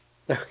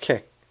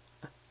Okay.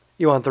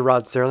 You want the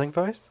Rod Serling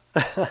voice?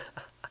 Well,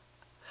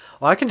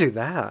 I can do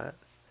that.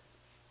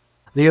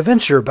 The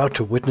events you're about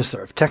to witness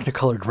are of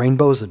technicolored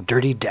rainbows and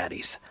dirty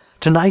daddies.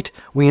 Tonight,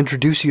 we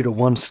introduce you to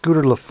one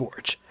Scooter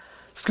Laforge.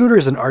 Scooter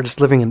is an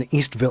artist living in the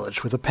East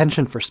Village with a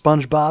penchant for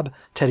SpongeBob,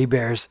 teddy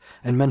bears,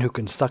 and men who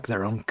can suck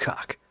their own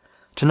cock.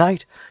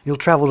 Tonight, you'll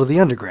travel to the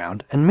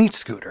underground and meet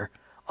Scooter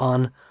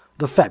on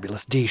The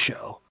Fabulous D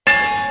Show.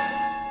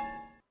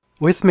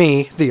 With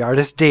me, the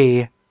artist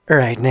D,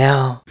 right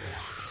now.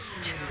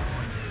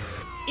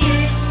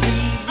 It's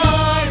the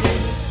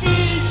Artist D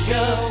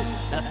Show,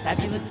 the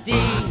Fabulous D,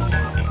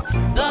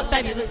 the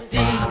Fabulous D.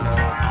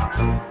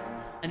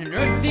 An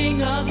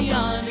unearthing of the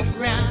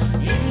underground,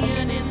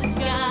 alien in the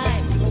sky.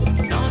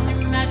 On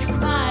your magic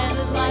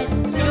pilot light,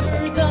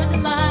 discover the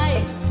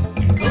delight.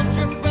 It's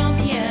culture from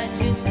the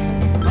edges,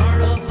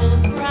 carnival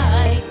of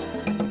pride.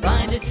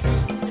 Find a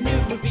truth, a new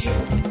review,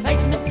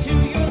 excitement to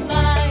your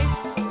life.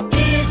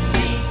 It's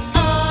the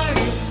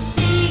Artist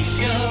D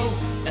Show,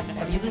 the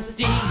Fabulous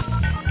D,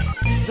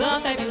 the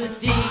Fabulous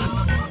D.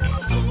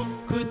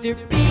 Could there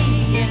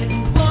be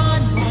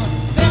anyone more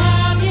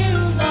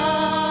fabulous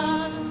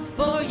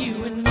for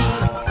you and me,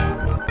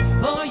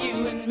 for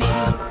you and me?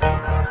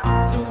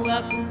 So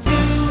welcome to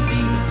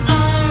the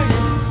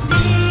Artist D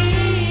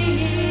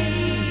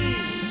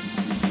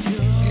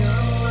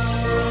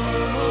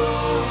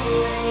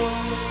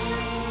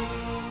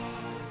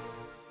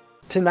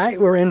Tonight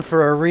we're in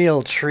for a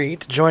real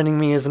treat. Joining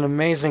me is an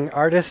amazing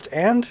artist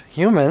and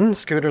human,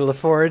 Scooter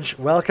Laforge.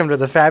 Welcome to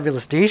the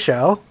Fabulous D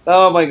Show.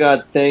 Oh my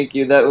God, thank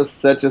you. That was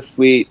such a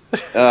sweet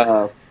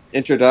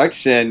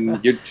introduction.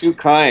 You're too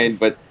kind,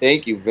 but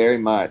thank you very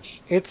much.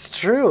 It's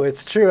true.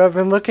 I've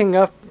been looking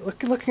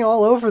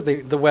all over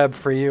the web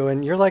for you,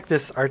 and you're like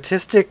this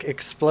artistic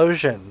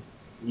explosion.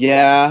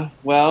 Yeah,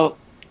 well,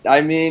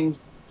 I mean,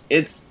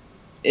 it's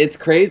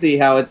crazy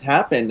how it's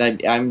happened.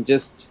 I'm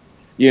just,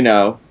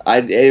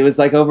 it was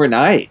like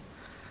overnight.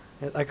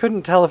 I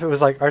couldn't tell if it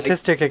was like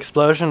artistic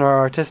explosion or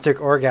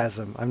artistic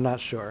orgasm. I'm not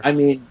sure. I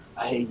mean,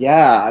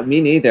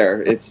 me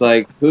neither. It's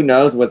like, who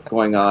knows what's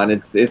going on?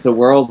 It's a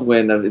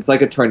whirlwind. It's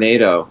like a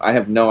tornado. I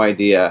have no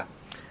idea.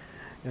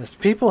 Yes,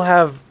 people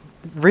have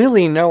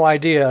really no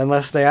idea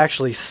unless they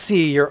actually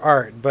see your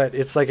art, but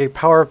it's like a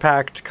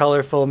power-packed,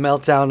 colorful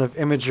meltdown of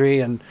imagery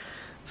and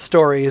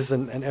stories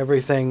and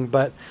everything.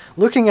 But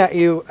looking at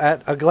you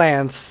at a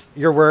glance,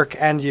 your work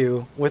and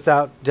you,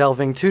 without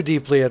delving too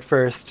deeply at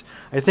first,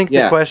 I think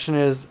the question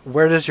is,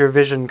 where does your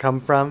vision come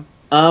from?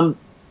 I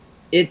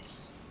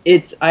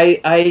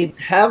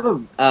have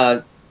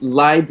a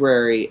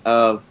library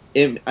of,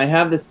 I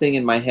have this thing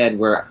in my head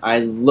where I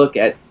look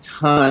at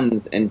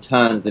tons and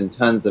tons and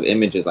tons of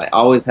images. I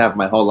always have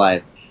my whole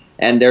life,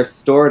 and they're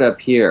stored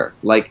up here.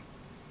 Like,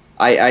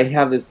 I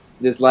have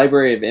this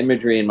library of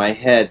imagery in my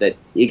head that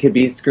it could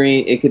be a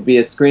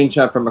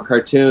screenshot from a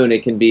cartoon,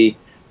 it can be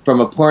from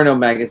a porno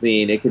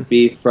magazine, it could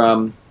be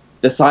from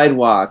the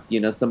sidewalk,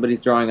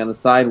 somebody's drawing on the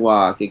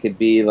sidewalk, it could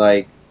be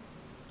like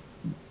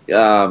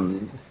a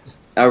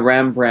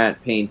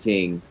Rembrandt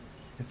painting.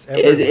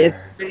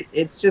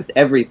 It's just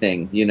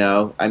everything,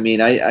 I mean,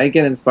 I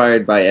get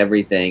inspired by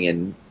everything,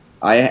 and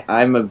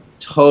I'm a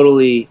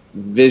totally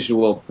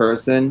visual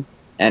person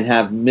and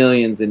have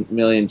millions and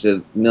millions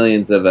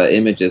of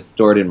images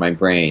stored in my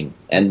brain,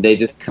 and they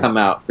just come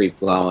out free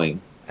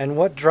flowing. And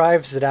what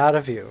drives it out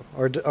of you,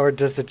 or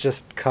does it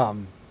just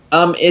come?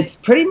 It's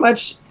pretty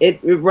much it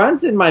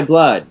runs in my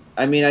blood.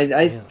 I mean,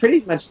 I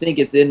pretty much think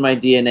it's in my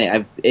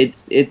DNA.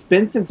 It's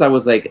been since I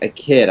was like a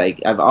kid.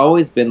 I've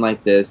always been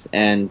like this,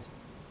 and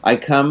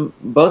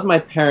both my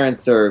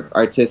parents are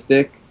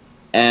artistic,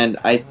 and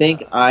I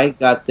think I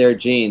got their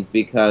genes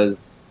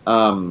because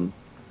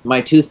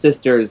my two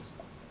sisters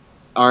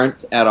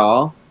aren't at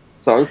all.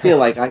 So I feel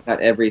like I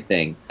got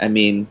everything. I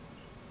mean,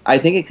 I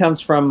think it comes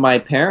from my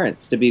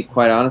parents, to be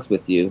quite honest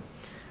with you.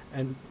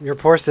 And your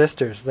poor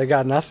sisters, they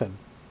got nothing.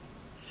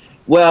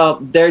 Well,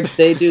 they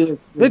do.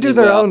 They do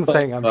their own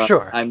thing, I'm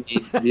sure. I mean,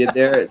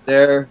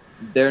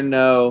 they're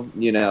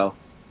no,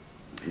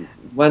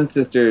 one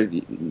sister.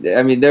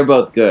 I mean, they're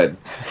both good.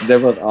 They're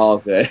both all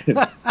good.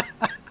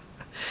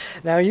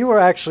 Now, you were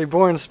actually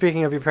born,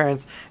 speaking of your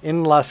parents,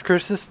 in Las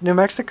Cruces, New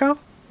Mexico?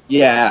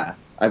 Yeah,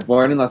 I was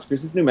born in Las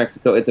Cruces, New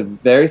Mexico. It's a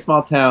very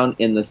small town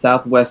in the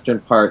southwestern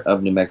part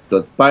of New Mexico.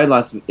 It's by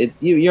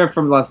you're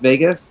from Las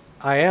Vegas?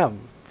 I am.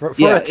 For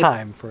a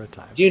time.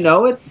 Do you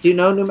know it? Do you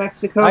know New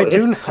Mexico? I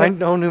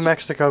know New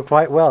Mexico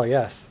quite well,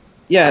 yes.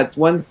 Yeah, it's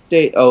one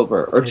state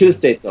over, or two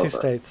states over. Two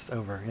states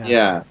over, yes.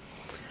 Yeah.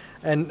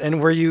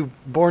 And were you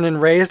born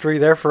and raised? Were you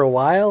there for a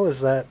while?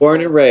 Is that... Born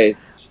and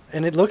raised.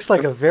 And it looks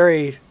like a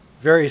very,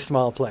 very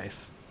small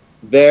place.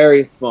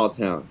 Very small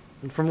town.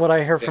 And from what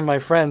I hear from my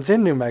friends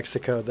in New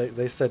Mexico,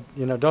 they said,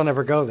 don't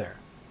ever go there.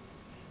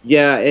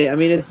 Yeah, I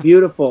mean, it's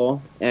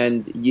beautiful,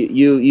 and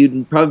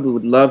you probably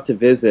would love to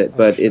visit,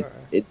 but sure.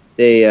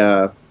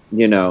 The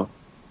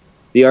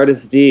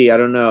Artist D, I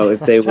don't know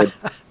if they would.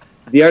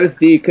 The Artist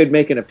D could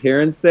make an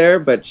appearance there,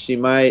 but she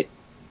might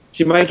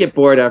get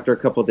bored after a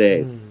couple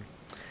days.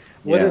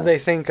 What do they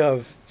think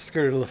of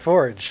go to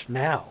Laforge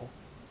now.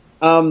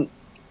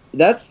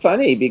 That's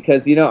funny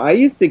because I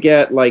used to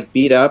get like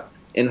beat up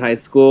in high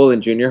school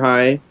and junior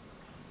high.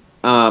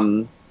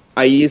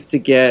 I used to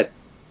get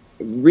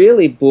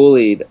really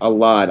bullied a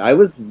lot. I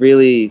was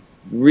really,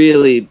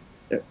 really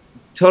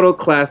total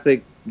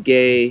classic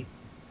gay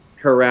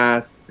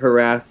harassed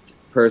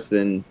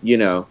person.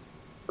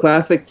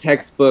 Classic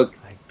textbook.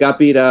 Got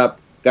beat up,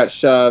 got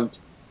shoved.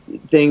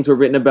 Things were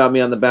written about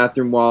me on the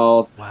bathroom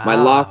walls. Wow. My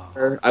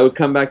locker. I would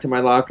come back to my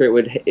locker.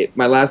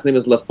 My last name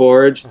was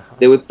Laforge.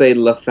 They would say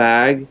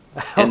Lafag,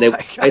 and they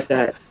would write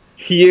that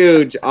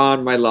huge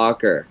on my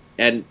locker.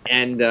 And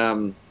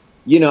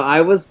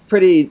I was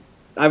pretty.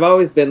 I've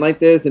always been like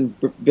this and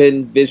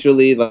been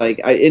visually like.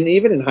 And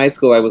even in high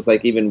school, I was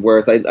like even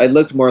worse. I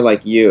looked more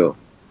like you.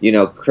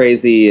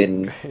 Crazy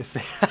and.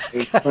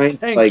 Crazy.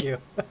 Thank you.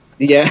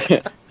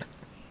 Yeah.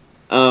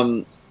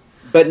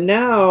 But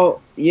now,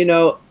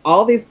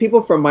 all these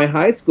people from my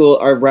high school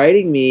are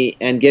writing me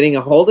and getting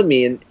a hold of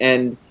me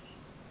and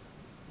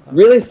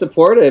really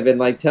supportive and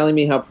like telling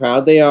me how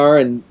proud they are.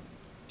 And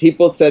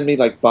people send me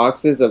like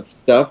boxes of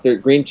stuff. They're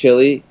green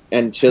chili,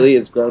 and chili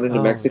is grown in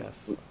New Mexico.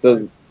 Yes.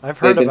 So I've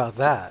heard about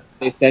that.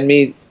 They send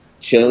me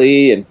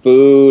chili and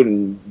food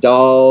and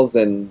dolls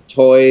and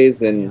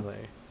toys and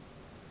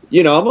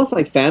almost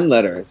like fan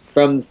letters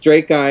from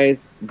straight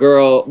guys,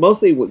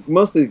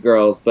 mostly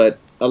girls, but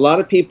a lot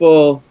of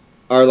people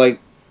are like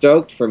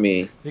stoked for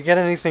me. You get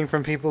anything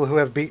from people who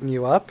have beaten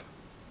you up?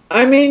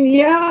 I mean,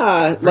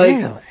 yeah,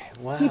 Really? like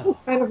Wow. people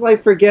kind of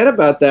like forget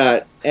about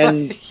that,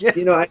 and Yeah.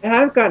 I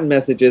have gotten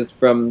messages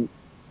from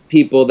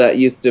people that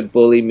used to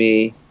bully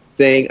me,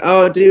 saying,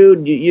 "Oh,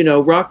 dude,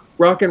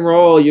 rock and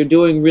roll, you're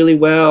doing really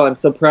well. I'm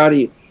so proud of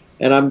you."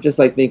 And I'm just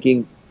like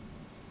thinking,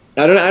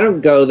 I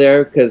don't go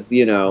there because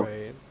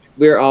Right.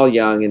 we're all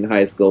young in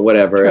high school,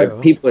 whatever.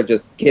 True.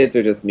 Kids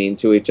are just mean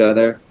to each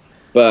other,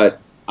 but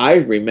I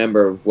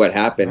remember what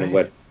happened and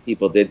Right. what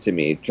people did to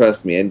me.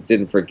 Trust me, and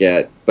didn't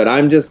forget. But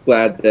I'm just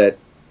glad that,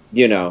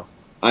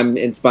 I'm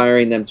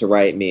inspiring them to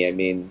write me. I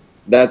mean,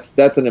 that's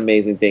an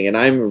amazing thing, and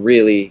I'm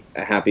really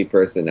a happy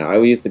person now. I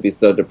used to be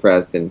so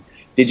depressed. And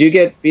did you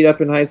get beat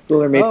up in high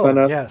school or made fun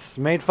of? Yes,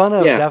 made fun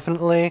of, Yeah.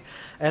 definitely.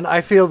 And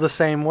I feel the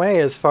same way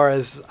as far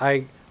as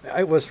I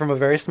was from a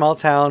very small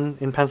town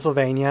in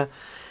Pennsylvania.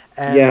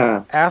 And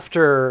Yeah.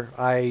 after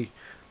I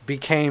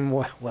became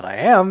what I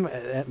am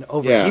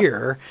over Yeah.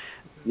 here,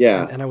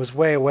 Yeah. and I was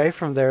way away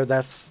from there,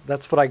 that's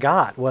what I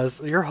got was,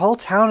 your whole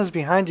town is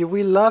behind you.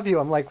 We love you.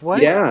 I'm like, what?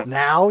 Yeah.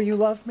 Now you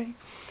love me?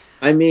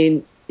 I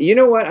mean, you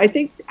know what? I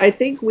think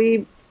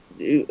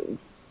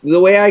the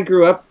way I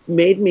grew up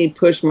made me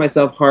push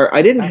myself hard.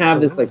 I didn't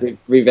have this like Absolutely.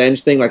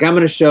 revenge thing. Like I'm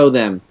going to show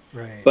them.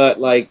 Right. But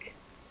like,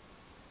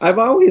 I've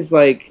always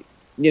like,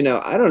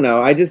 I don't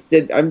know. I'm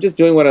just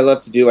doing what I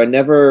love to do. I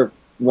never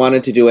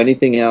wanted to do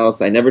anything else.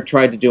 I never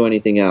tried to do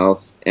anything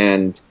else.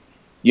 And,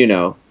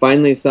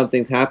 finally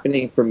something's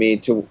happening for me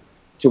to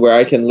where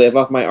I can live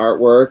off my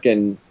artwork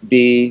and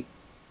be,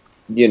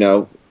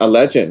 a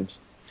legend.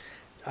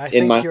 I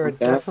in my think you're hometown.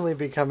 definitely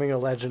becoming a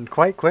legend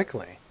quite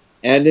quickly.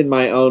 And in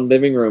my own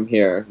living room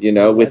here,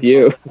 A with legend-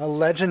 you. A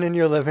legend in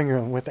your living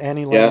room with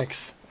Annie Yeah.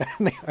 Lennox.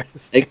 And the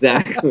artist.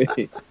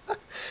 Exactly.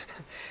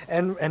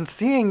 And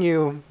seeing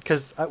you,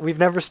 because we've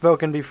never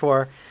spoken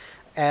before,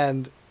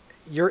 and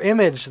your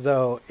image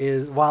though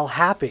is, while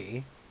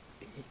happy,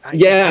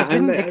 Yeah, I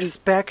didn't I'm-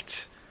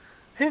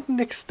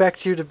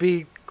 expect you to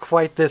be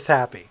quite this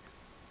happy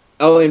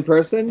Oh, in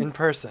person? in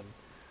person.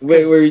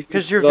 Wait,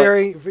 Because you're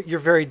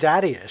very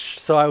daddy-ish,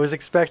 so I was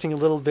expecting a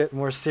little bit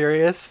more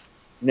serious.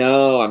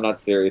 No, I'm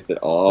not serious at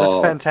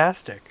all. That's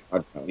fantastic.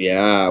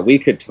 Yeah, we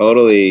could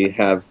totally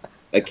have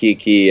a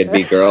kiki and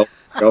be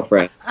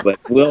girlfriends.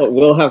 Like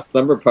we'll have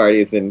slumber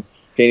parties and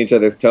paint each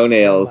other's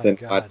toenails Oh my and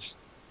God.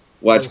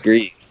 watch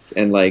Grease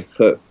and like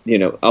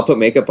I'll put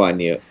makeup on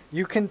you.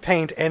 You can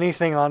paint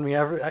anything on me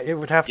ever. It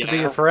would have to be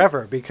Yeah.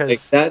 forever because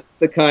Like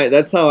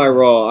that's how I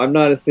roll. I'm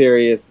not a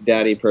serious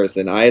daddy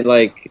person. I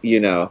like,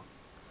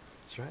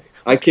 that's right.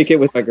 I kick it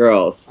with my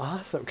girls.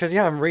 Awesome, because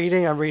I'm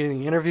reading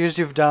the interviews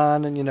you've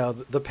done, and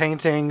the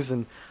paintings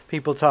and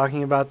people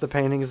talking about the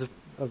paintings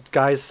of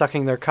guys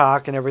sucking their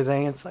cock and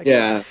everything. It's like,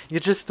 Yeah. you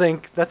just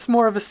think that's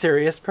more of a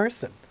serious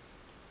person,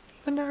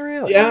 but not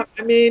really. Yeah,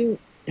 I mean,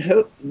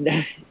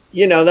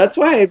 that's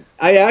why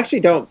I actually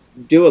don't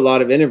do a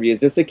lot of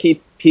interviews, just to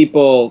keep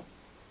people,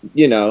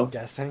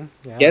 Guessing.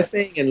 Yeah.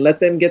 guessing and let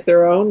them get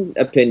their own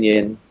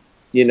opinion.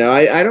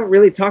 I don't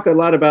really talk a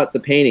lot about the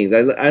paintings.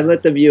 I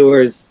let the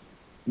viewers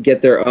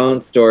get their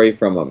own story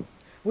from them.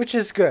 Which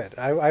is good.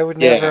 I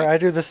would Yeah. never. I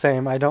do the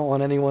same. I don't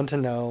want anyone to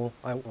know.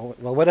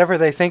 Well, whatever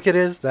they think it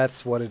is,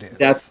 that's what it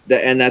is.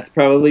 That's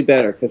probably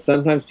better, because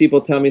sometimes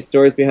people tell me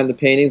stories behind the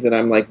paintings, and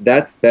I'm like,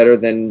 that's better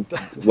than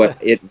what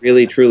it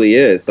really truly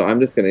is. So I'm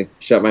just gonna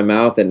shut my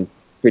mouth and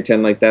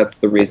pretend like that's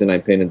the reason I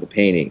painted the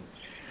painting.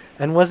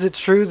 And was it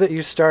true that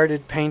you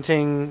started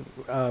painting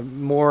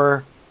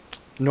more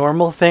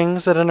normal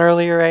things at an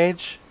earlier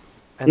age?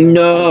 And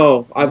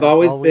No, I've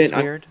always been.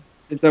 weird.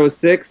 Since I was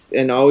 6,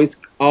 and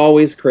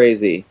always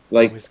crazy,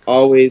 like Always crazy.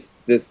 always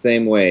this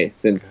same way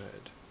since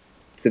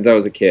Good. I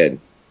was a kid.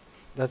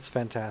 That's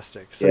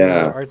fantastic. So you were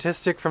Yeah,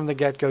 artistic from the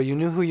get go. You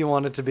knew who you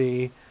wanted to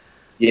be.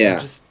 You yeah,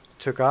 just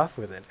took off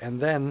with it. And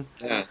then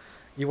yeah.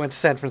 you went to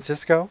San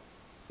Francisco.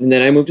 And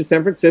then I moved to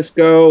San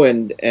Francisco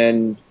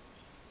and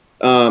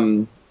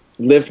um,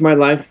 lived my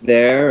life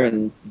there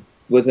and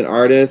was an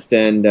artist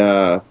and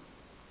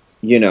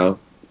you know,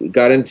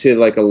 got into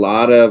like a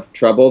lot of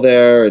trouble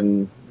there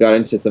and got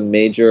into some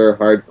major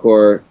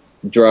hardcore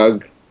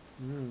drug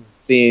Mm.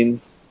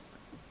 scenes,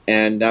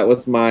 and that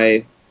was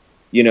my,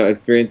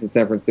 experience in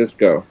San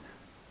Francisco.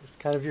 It's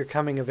kind of your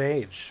coming of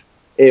age.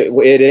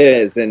 It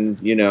is, and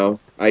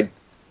I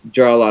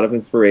draw a lot of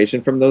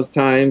inspiration from those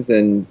times,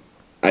 and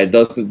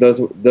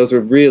those were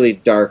really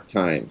dark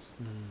times.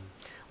 Mm.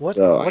 What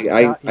So what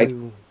got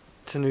you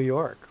to New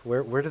York?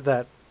 Where did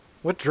that?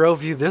 What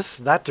drove you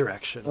that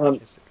direction? um,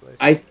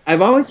 Basically.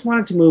 I've always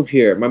wanted to move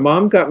here. My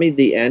mom got me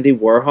the Andy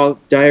Warhol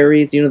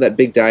diaries, that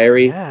big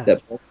diary Yeah.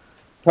 that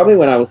probably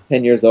when I was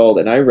 10 years old,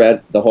 and I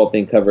read the whole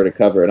thing cover to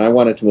cover, and I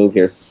wanted to move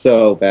here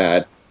so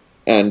bad.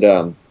 And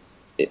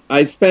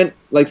I spent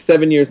like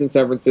 7 years in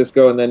San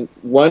Francisco, and then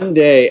one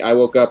day I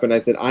woke up and I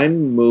said,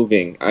 I'm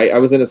moving. I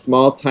was in a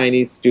small,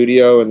 tiny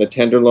studio in the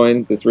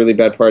Tenderloin, this really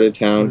bad part of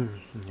town.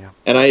 Yeah.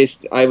 And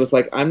I was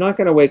like, I'm not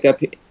going to wake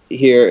up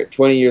here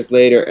 20 years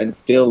later and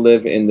still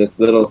live in this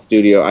little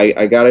studio.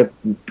 I got to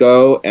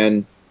go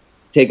and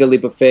take a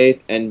leap of faith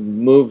and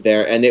move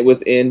there. And it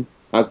was in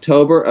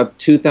October of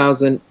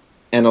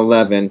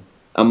 2011,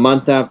 a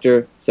month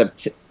after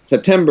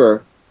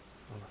September,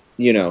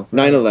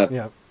 9/11.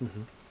 Yeah.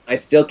 Hmm. I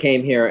still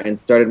came here and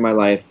started my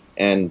life.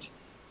 And,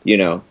 you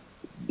know,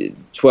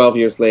 12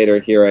 years later,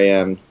 here I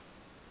am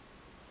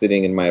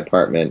sitting in my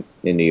apartment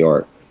in New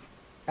York.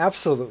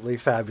 Absolutely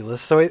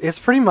fabulous. So it's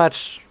pretty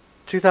much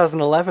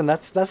 2011.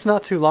 That's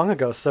not too long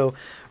ago. So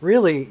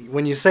really,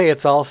 when you say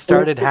it's all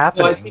started No, I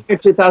happening, think in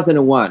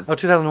 2001. oh,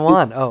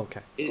 2001. Oh,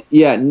 okay.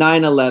 Yeah,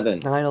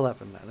 9/11. 9/11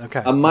 then.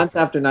 Okay. A month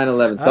Perfect. after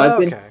 9/11. So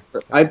Oh, okay.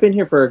 I've been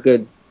here for a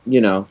good,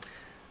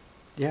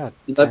 Yeah,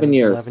 11 10,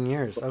 years. 11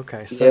 years.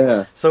 Okay. So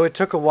Yeah. so it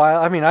took a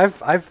while. I mean,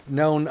 I've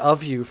known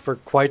of you for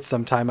quite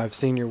some time. I've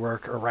seen your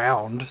work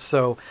around.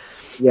 So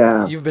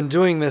Yeah. you've been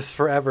doing this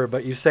forever,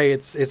 but you say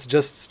it's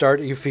just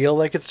started. You feel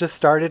like it's just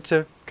started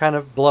to kind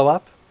of blow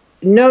up.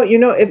 No,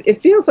 it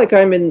feels like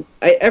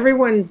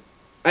everyone,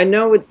 I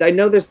know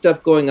there's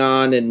stuff going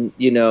on, and,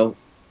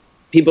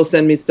 people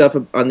send me stuff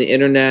on the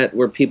internet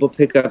where people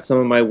pick up some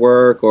of my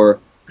work or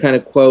kind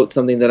of quote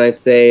something that I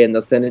say, and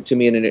they'll send it to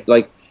me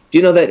like, do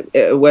you know that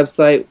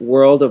website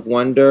World of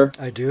Wonder?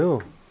 I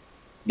do.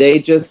 They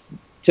just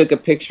took a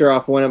picture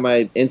off one of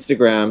my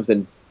Instagrams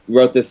and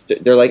wrote this.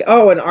 They're like,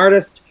 oh, an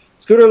artist,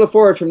 Scooter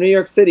Laforge from New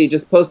York City,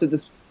 just posted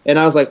this. And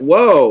I was like,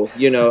 whoa,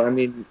 I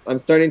mean, I'm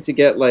starting to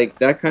get like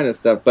that kind of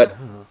stuff. But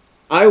Oh,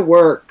 I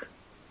work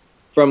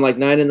from like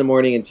 9 in the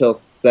morning until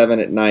 7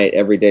 at night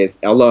every day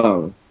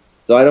alone.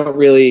 So I don't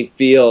really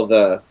feel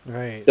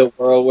right. the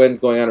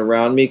whirlwind going on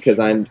around me because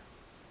I'm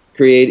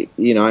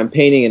I'm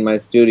painting in my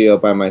studio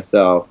by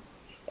myself.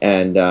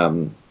 And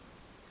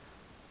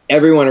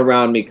everyone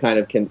around me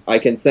I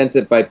can sense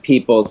it by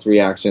people's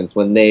reactions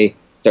when they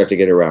start to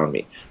get around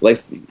me.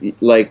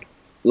 Like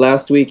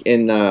last week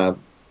in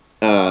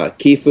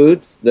Key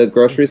Foods, the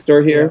grocery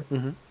store here, Yeah.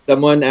 Hmm.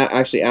 someone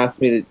actually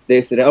asked me.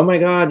 They said, "Oh my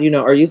God,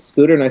 are you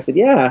Scooter?" And I said,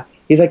 "Yeah."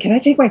 He's like, "Can I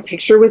take my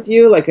picture with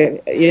you?" Like, I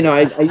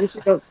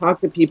usually don't talk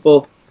to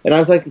people, and I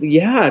was like,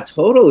 "Yeah,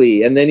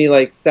 totally." And then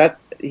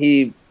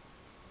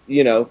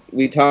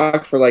we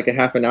talked for like a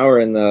half an hour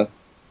in the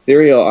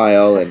cereal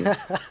aisle, and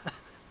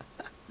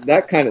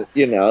that kind of,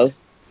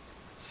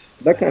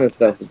 that kind of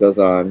stuff that goes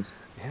on.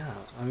 Yeah,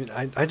 I mean,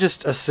 I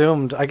just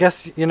assumed. I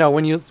guess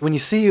when you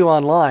see you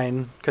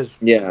online, because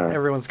Yeah.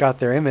 everyone's got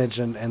their image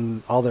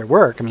and all their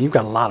work. I mean, you've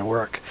got a lot of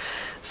work,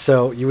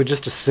 so you would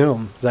just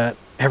assume that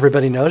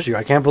everybody knows you.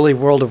 I can't believe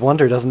World of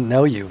Wonder doesn't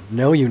know you.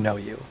 Know you.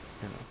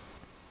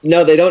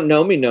 No, they don't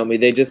know me.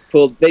 They just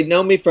They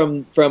know me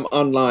from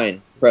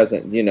online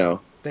present.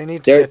 They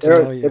need to get to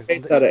know you. They're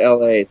based out of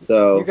L.A.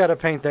 So You got to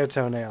paint their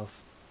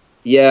toenails.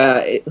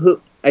 yeah,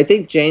 I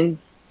think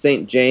James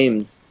St.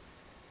 James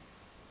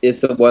is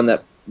the one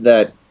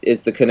that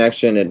is the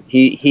connection, and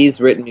he's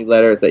written me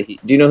letters that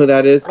do you know who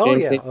that is? Oh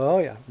James yeah. St. Oh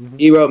yeah. Mhm.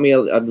 He wrote me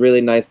a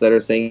really nice letter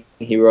saying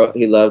he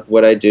loved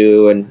what I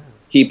do, and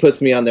he puts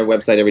me on their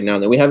website every now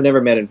and then. We have never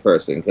met in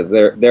person because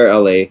they're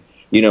L.A.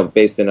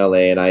 Based in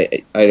L.A. and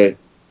I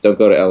don't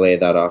go to L.A.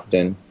 that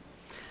often.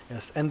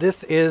 Yes, and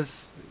this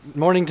is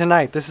morning to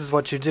night. This is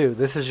what you do.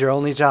 This is your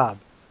only job.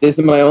 This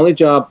is my only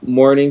job,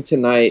 morning to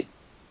night,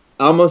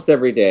 almost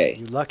every day.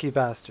 You lucky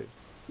bastard.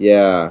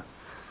 Yeah,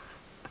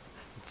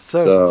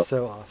 So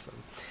awesome.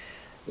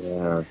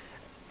 yeah.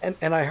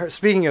 And I heard,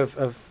 speaking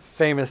of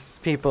famous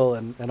people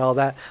and all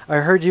that, I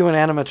heard you and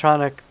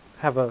Animatronic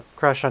have a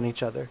crush on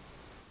each other.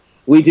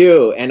 We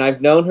do, and I've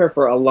known her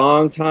for a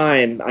long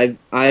time.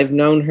 I've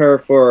known her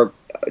for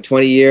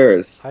 20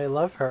 years. I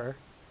love her.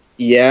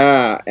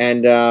 Yeah,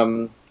 and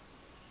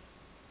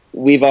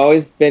we've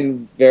always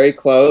been very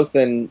close,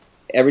 and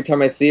every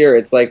time I see her,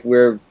 it's like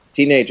we're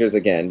teenagers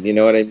again. You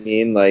know what I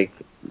mean? Like,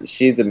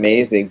 she's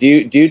amazing. Do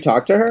you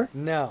talk to her?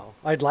 No,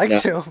 I'd like No.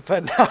 to,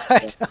 but no, I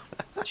Yeah.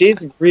 don't.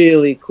 She's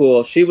really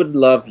cool. She would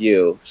love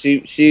you.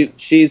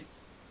 She's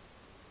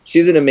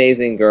an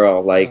amazing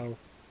girl. Like, Oh,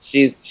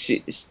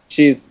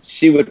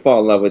 she would fall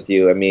in love with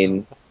you. I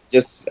mean,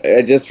 just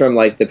from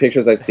like the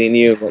pictures I've seen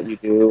you and what you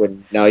do,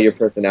 and now your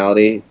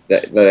personality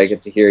that I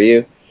get to hear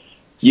you.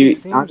 she Out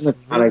in seems the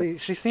really,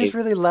 comics, she seems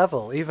really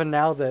level, even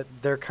now that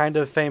they're kind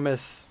of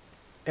famous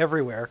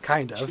everywhere.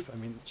 Kind of. I she's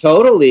mean,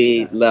 totally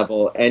yes.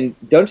 level. And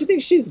don't you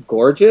think she's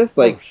gorgeous?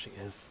 Oh, Like, she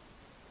is.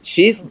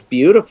 she's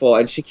beautiful,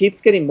 and she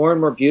keeps getting more and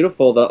more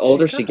beautiful the She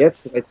older she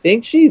gets. does. 'Cause I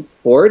think she's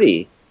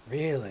 40.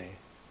 Really.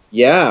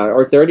 Yeah,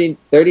 or 30,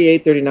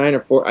 38, 39, or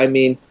 4. I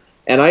mean,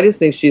 and I just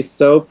think she's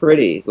so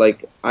pretty.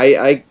 Like,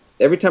 I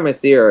every time I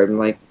see her, I'm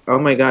like, oh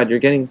my God, you're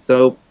getting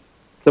so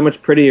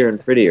much prettier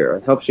and prettier.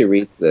 I hope she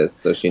reads this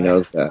so she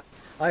knows that.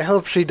 I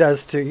hope she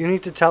does too. You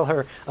need to tell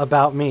her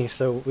about me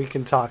so we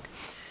can talk.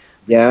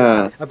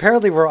 Yeah,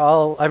 Apparently, we're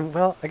all.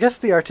 Well, I guess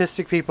the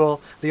artistic people.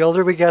 The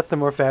older we get, the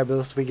more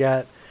fabulous we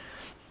get.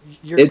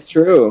 You're, it's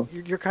true.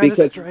 you're kind of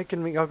Because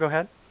striking me. Oh, go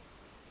ahead.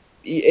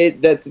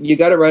 that's you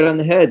got it right on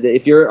the head.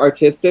 If you're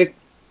artistic,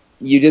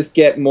 you just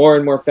get more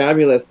and more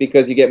fabulous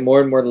because you get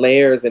more and more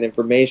layers and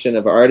information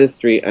of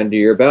artistry under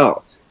your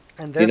belt.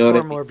 And Do you know what therefore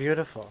I mean? more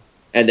beautiful.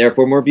 And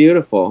therefore more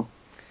beautiful.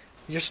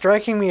 You're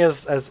striking me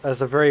as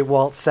a very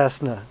Walt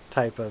Cessna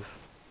type of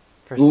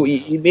person.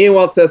 Me and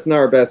Walt Cessna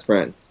are best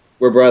friends.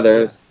 We're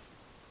brothers. Yes.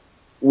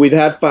 We've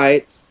had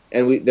fights,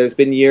 and there's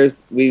been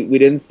years we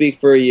didn't speak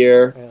for a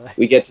year. Really.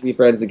 We get to be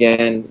friends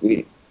again.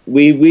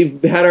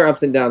 We've had our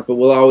ups and downs, but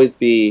we'll always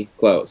be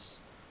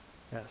close.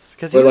 Yes.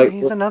 Because We're like-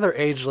 he's another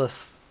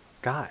ageless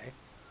guy.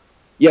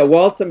 Yeah,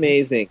 Walt's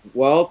amazing.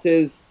 Walt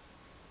is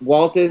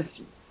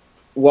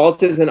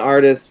an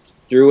artist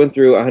through and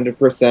through,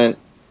 100%.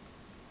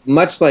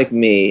 Much like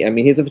me. I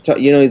mean, he's a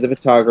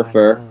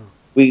photographer. I know.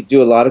 We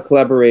do a lot of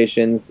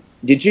collaborations.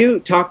 Did you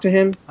talk to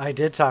him? I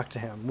did talk to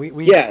him. We've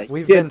you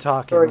did. been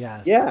talking. Sorry.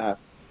 Yes. Yeah.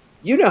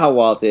 You know how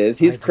Walt is.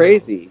 He's I do.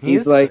 crazy. He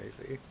He's is like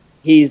crazy.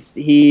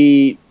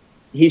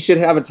 he should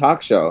have a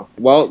talk show.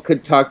 Walt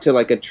could talk to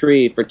like a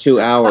tree for 2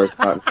 hours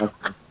about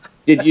nothing.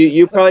 Did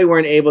you probably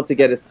weren't able to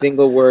get a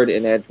single word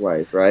in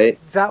edgewise, right?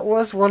 That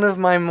was one of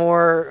my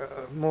more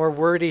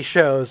wordy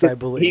shows, I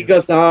believe. He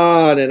goes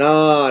on and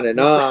on and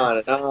on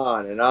and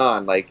on and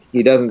on, like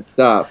he doesn't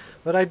stop.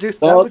 But I do.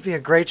 That Walt- would be a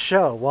great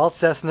show. Walt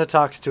Cessna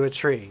talks to a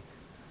tree.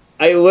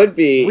 I would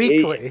be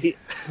Weekly.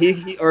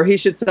 He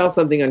should sell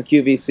something on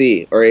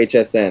QVC or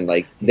HSN.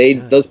 Like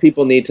should. those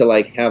people need to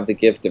like have the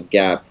gift of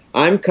gab.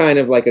 I'm kind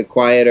of like a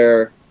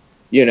quieter,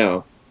 you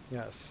know.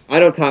 Yes. I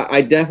don't talk.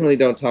 I definitely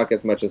don't talk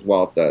as much as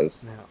Walt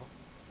does. No.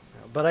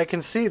 But I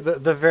can see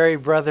the very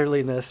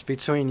brotherliness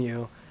between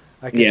you.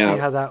 I can Yeah. see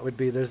how that would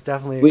be. There's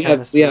definitely a We have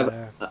chemistry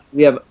there.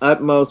 we have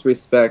utmost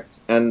respect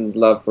and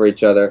love for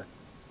each other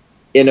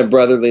in a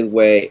brotherly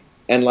way.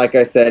 And like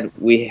I said,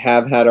 we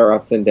have had our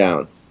ups and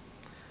downs.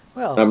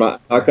 Well,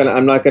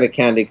 I'm not gonna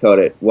candy coat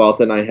it. Walt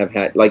and I have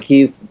had, like,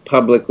 he's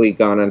publicly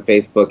gone on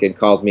Facebook and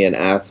called me an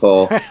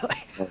asshole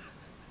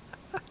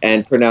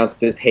and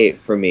pronounced his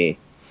hate for me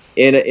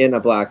in a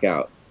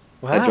blackout,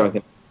 a wow.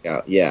 drunken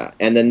blackout. Yeah,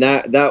 and then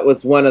that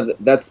was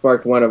that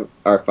sparked one of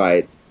our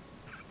fights,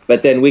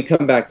 but then we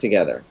come back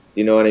together.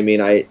 You know what I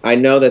mean? I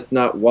know that's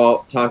not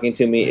Walt talking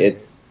to me.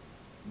 It's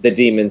the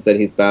demons that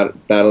he's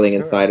battling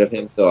inside of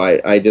him. So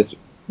I just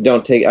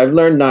don't take. I've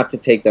learned not to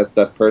take that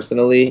stuff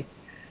personally.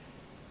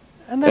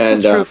 And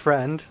that's a true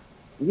friend.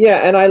 Yeah,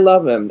 and I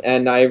love him,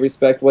 and I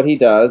respect what he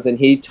does, and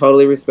he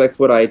totally respects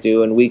what I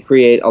do, and we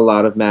create a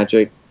lot of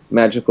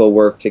magical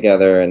work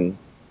together, and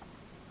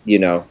you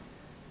know.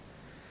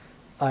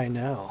 I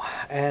know.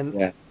 And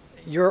Yeah.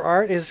 your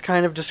art is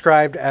kind of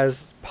described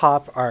as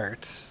pop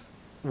art,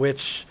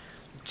 which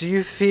do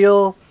you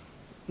feel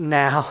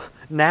now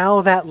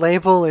that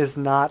label is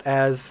not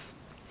as,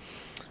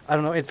 I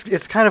don't know,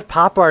 it's kind of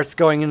pop art's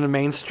going into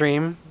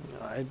mainstream.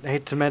 I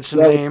hate to mention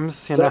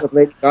names, you know. That was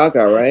Lady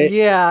Gaga, right?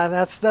 Yeah,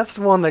 that's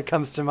the one that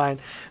comes to mind.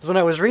 When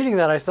I was reading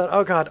that, I thought,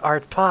 oh God,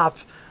 art pop,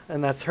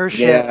 and that's her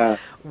shit. Yeah.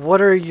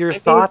 What are your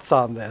thoughts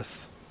on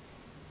this?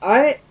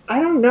 I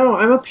don't know.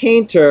 I'm a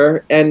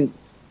painter, and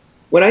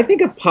when I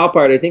think of pop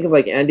art, I think of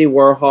like Andy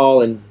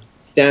Warhol and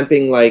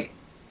stamping, like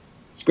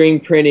screen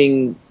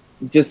printing,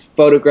 just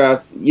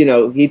photographs. You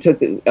know, he took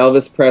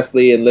Elvis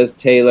Presley and Liz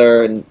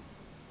Taylor and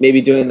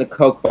maybe doing the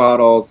Coke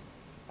bottles.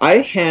 I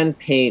hand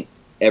paint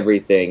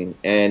everything,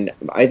 and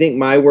I think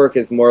my work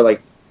is more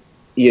like,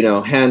 you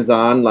know,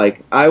 hands-on. Like,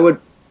 I would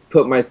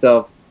put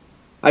myself,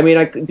 I mean,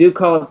 I do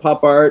call it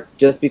pop art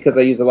just because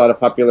I use a lot of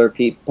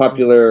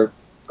popular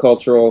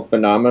cultural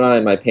phenomena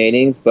in my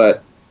paintings,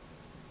 but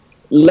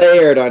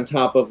layered on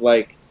top of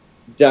like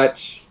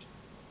Dutch.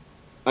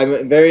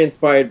 I'm very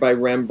inspired by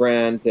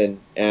Rembrandt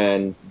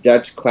and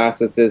Dutch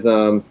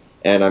classicism,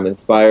 and I'm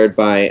inspired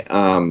by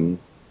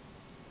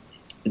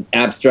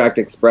abstract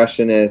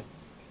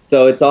expressionists.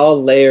 So it's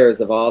all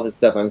layers of all this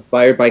stuff. I'm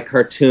inspired by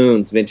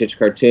cartoons, vintage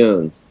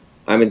cartoons.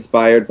 I'm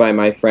inspired by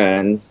my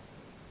friends.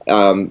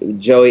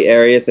 Joey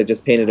Arias, I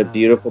just painted a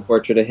beautiful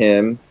portrait of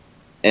him.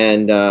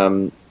 And,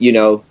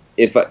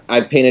 if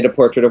I painted a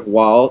portrait of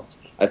Walt,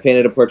 I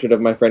painted a portrait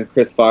of my friend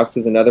Chris Fox,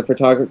 who's another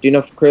photographer. Do you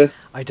know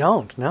Chris? I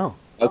don't, no.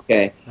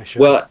 Okay. I should.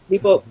 Well,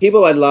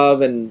 people I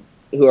love and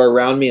who are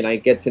around me and I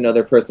get to know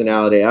their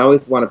personality, I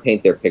always want to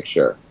paint their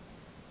picture.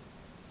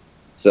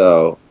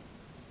 So,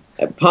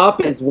 pop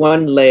is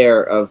one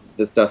layer of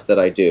the stuff that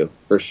I do,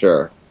 for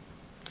sure.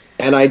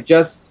 And I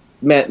just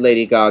met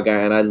Lady Gaga,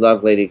 and I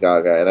love Lady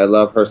Gaga, and I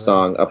love her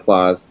song,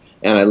 Applause,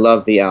 and I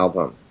love the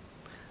album.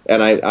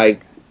 And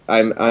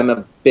I'm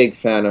a big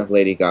fan of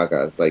Lady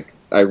Gaga's, like,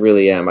 I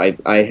really am.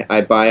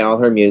 I buy all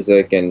her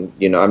music, and,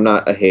 I'm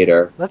not a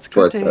hater. That's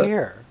good to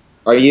hear.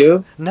 Are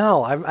you?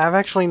 No, I'm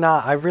actually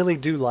not. I really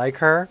do like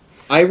her.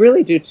 I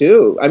really do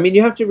too. I mean,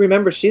 you have to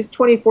remember she's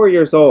 24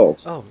 years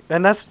old. Oh,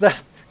 and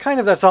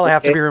that's all I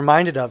have to be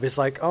reminded of. Is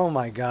like, oh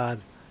my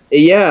God.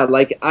 Yeah,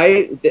 like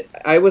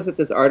I was at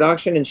this art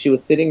auction and she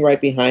was sitting right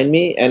behind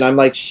me, and I'm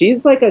like,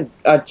 she's like a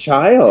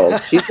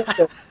child.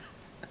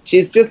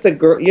 She's just a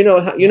girl. You know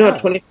how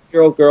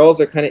 24-year-old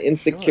girls are kind of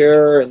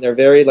insecure and they're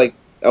very like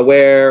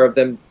aware of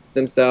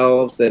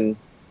themselves, and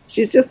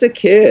she's just a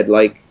kid.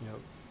 Like,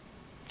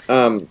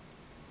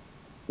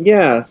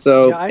 yeah,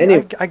 so yeah,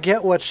 anyway. I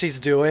get what she's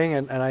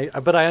doing,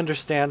 but I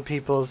understand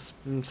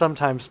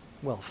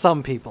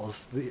some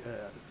people's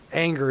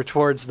anger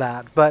towards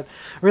that. But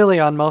really,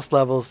 on most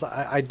levels,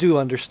 I do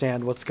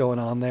understand what's going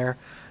on there,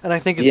 and I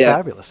think it's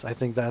fabulous. I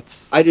think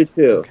I do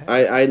too.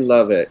 Okay. I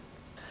love it.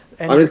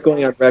 And I'm just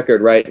going on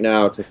record right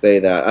now to say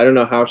that. I don't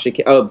know how she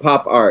can. Oh,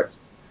 pop art.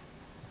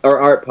 Or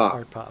art pop.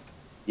 Art pop.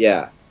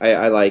 Yeah,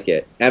 I like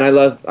it. And I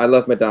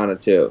love Madonna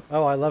too.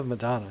 Oh, I love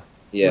Madonna.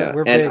 Yeah,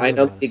 we're and big I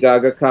know Madonna. Lady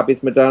Gaga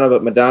copies Madonna,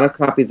 but Madonna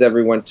copies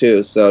everyone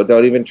too. So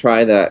don't even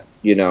try that.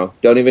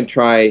 Don't even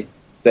try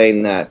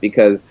saying that,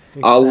 because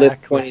I'll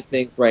list 20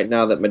 things right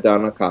now that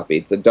Madonna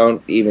copied. So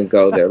don't even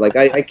go there. Like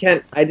I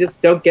can't. I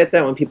just don't get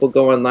that when people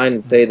go online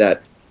and say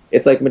that.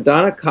 It's like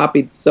Madonna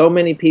copied so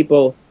many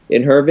people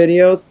in her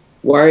videos.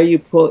 Why are you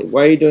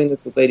doing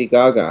this with Lady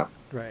Gaga?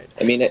 Right.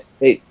 I mean,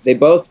 they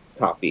both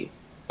copy.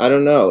 I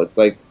don't know. It's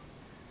like,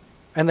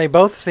 and they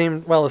both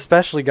seem, well,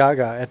 especially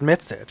Gaga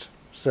admits it.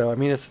 So I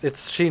mean,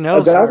 it's she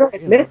knows. Gaga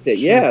admits it.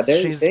 Yeah,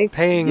 she's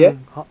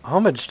paying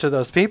homage to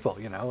those people.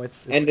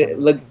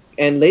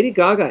 And Lady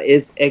Gaga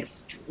is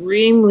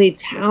extremely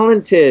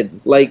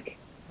talented. Like,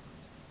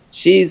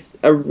 she's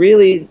a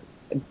really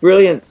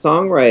brilliant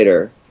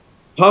songwriter,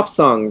 pop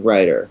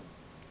songwriter.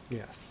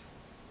 Yes.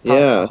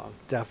 Pop song,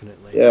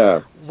 definitely.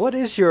 Yeah. What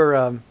is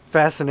your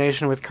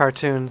fascination with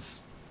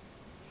cartoons?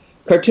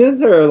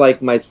 Cartoons are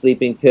like my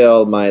sleeping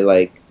pill.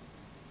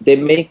 They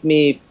make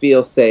me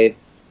feel safe.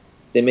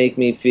 They make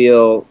me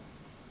feel.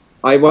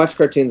 I watch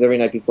cartoons every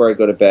night before I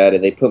go to bed,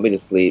 and they put me to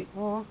sleep.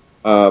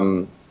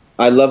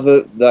 I love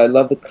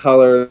the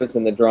colors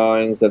and the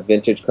drawings of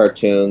vintage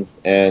cartoons,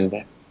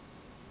 and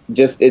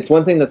just it's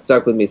one thing that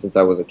stuck with me since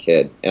I was a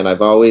kid. And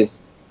I've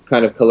always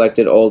kind of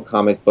collected old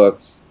comic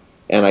books,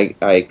 and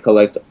I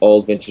collect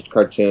old vintage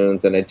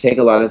cartoons, and I take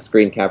a lot of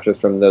screen captures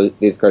from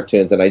these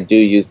cartoons, and I do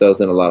use those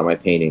in a lot of my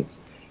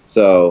paintings.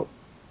 So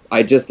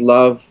I just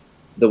love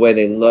the way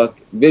they look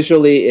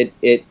visually.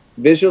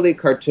 Visually,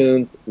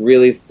 cartoons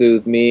really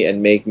soothe me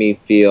and make me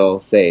feel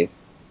safe.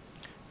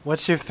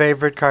 What's your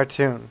favorite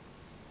cartoon?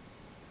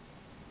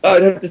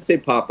 I'd have to say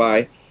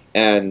Popeye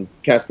and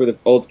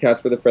old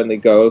Casper the Friendly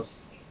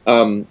Ghost.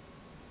 A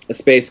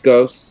Space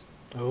Ghost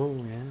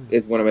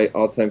is one of my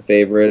all-time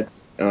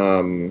favorites.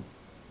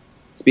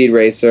 Speed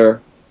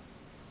Racer,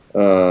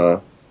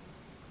 that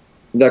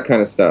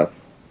kind of stuff.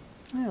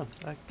 Yeah,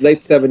 late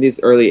 70s,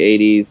 early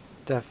 80s.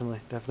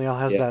 Definitely all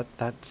has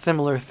that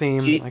similar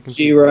theme. I can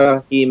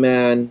She-Ra,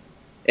 Heman,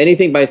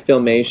 anything by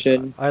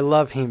Filmation. I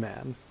love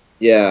He-Man.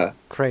 Yeah.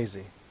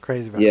 Crazy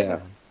about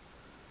He-Man.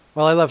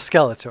 Well, I love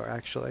Skeletor,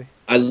 actually.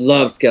 I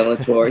love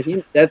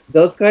Skeletor.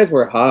 Those guys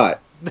were hot.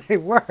 They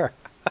were.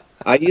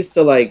 I used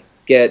to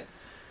get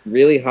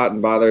really hot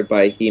and bothered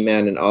by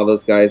He-Man and all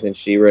those guys in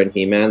She-Ra and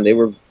He-Man. They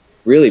were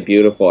really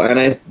beautiful, and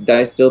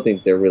I still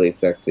think they're really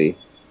sexy.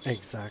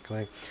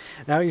 Exactly.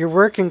 Now, your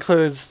work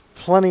includes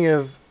plenty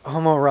of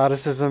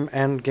homoeroticism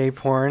and gay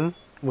porn,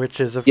 which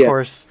is, of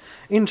course,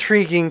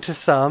 intriguing to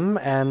some,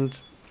 and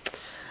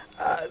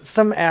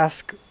some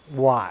ask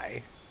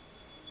why.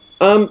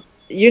 I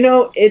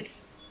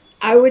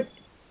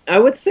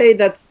would say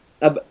that's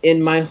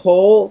in my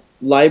whole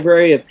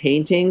library of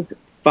paintings,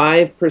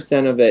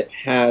 5% of it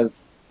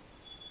has,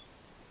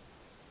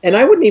 and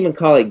I wouldn't even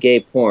call it gay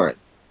porn,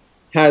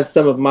 has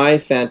some of my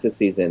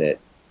fantasies in it.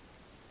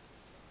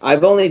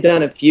 I've only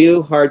done a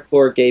few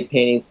hardcore gay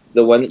paintings.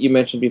 The one that you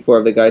mentioned before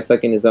of the guy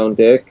sucking his own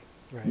dick,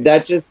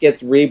 that just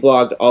gets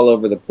reblogged all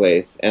over the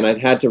place, and I've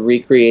had to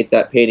recreate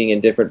that painting in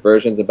different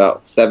versions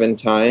about 7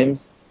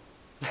 times.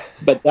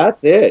 But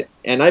that's it.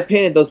 And I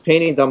painted those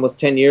paintings almost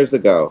 10 years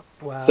ago.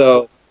 Wow.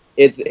 So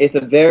it's a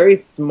very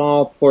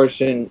small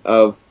portion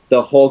of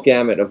the whole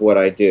gamut of what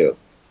I do.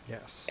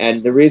 Yes.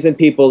 And the reason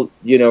people,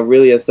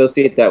 really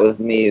associate that with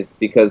me is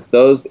because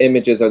those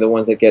images are the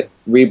ones that get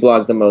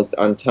reblogged the most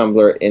on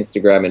Tumblr,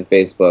 Instagram, and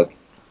Facebook.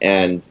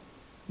 And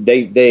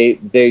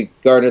they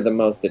garner the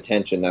most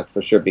attention, that's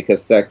for sure,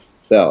 because sex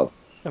sells.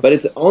 But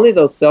it's only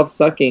those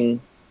self-sucking,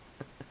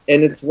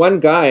 and it's one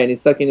guy, and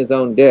he's sucking his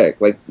own dick,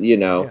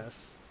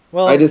 Yes.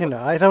 Well, I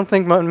don't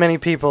think many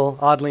people,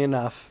 oddly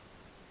enough,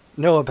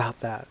 know about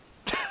that.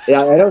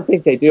 Yeah, I don't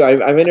think they do.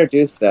 I've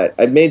introduced that.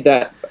 I made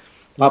that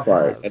pop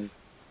art and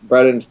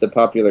brought it into the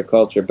popular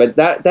culture. But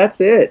that's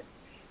it.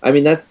 I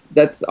mean,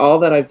 that's all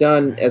that I've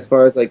done as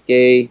far as like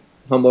gay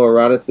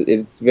homoerotic.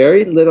 It's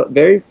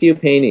very few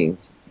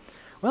paintings.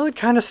 Well, it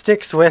kind of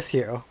sticks with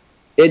you.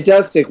 It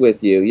does stick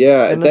with you,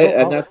 yeah, and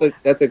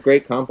that's a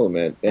great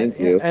compliment. Thank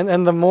you.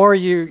 And the more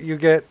you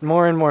get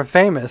more and more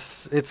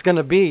famous, it's going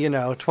to be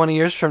 20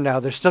 years from now,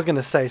 they're still going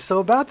to say, so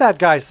about that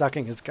guy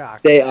sucking his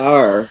cock. They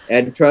are,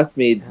 and trust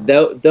me,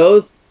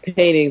 those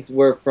paintings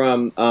were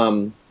from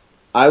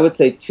I would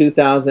say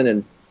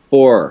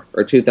 2004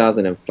 or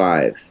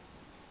 2005.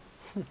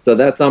 So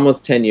that's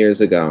almost 10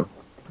 years ago.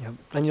 Yep.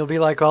 And you'll be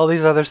like all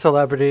these other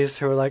celebrities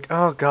who are like,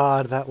 oh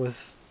God, that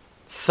was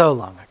so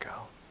long ago.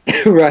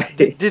 Right.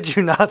 Did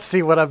you not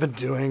see what I've been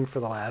doing for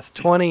the last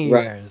 20 years?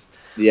 Right.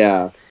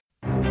 Yeah.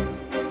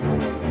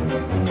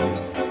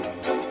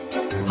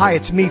 Hi,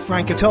 it's me,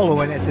 Frank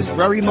Catolo, and at this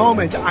very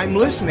moment, I'm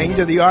listening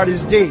to The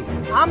Artist D.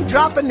 I'm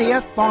dropping the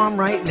F-bomb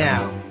right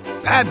now.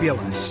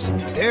 Fabulous.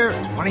 There,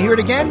 want to hear it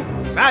again?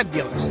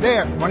 Fabulous.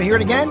 There, want to hear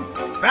it again?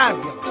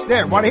 Fabulous.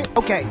 There, want to hear...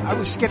 Okay, I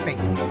was skipping.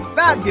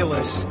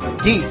 Fabulous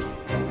D.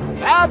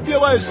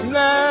 Fabulousness.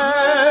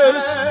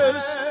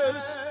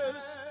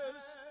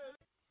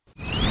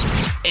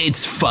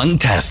 It's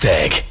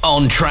Funktastic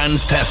on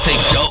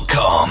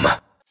Transtastic.com.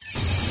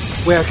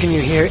 Where can you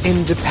hear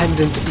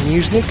independent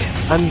music,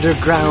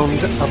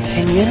 underground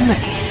opinion,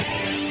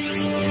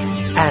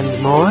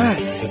 and more?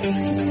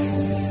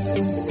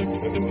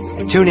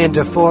 Tune in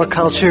to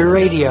 4Culture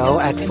Radio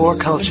at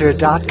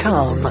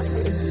 4culture.com.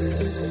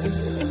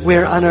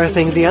 We're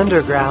unearthing the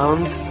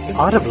underground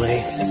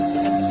audibly.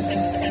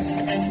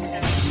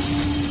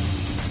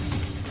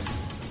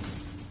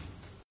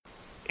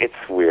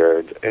 It's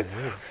weird.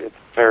 It's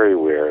very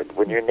weird.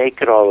 When you're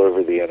naked all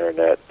over the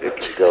internet, it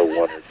can go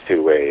one or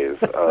two ways.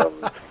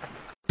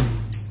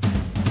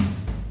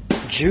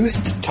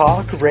 Juiced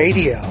Talk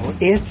Radio.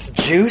 It's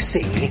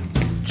juicy.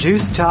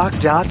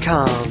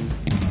 JuicedTalk.com.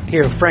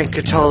 Hear Frank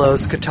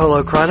Catolo's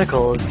Catolo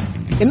Chronicles.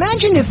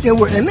 Imagine if there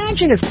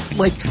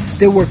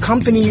were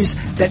companies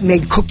that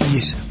made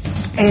cookies,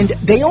 and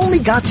they only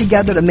got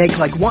together to make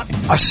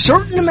a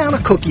certain amount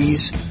of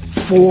cookies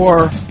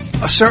for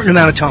a certain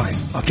amount of time,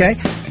 okay?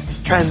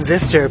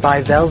 Transistor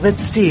by Velvet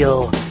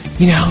Steel.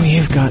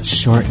 You've got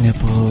short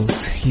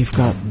nipples, you've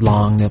got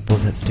long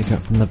nipples that stick up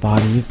from the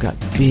body, you've got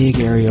big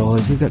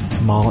areolas, you've got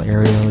small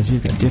areolas,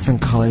 you've got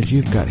different colors,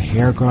 you've got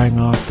hair growing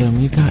off them,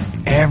 you've got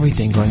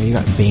everything going on, you've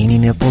got veiny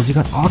nipples, you've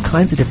got all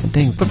kinds of different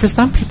things. But for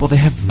some people, they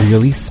have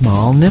really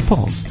small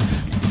nipples.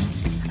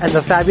 And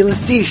the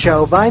Fabulous D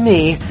Show by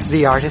me,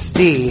 the Artist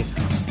D.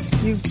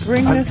 You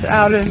bring this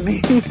out of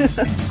me.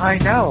 I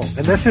know,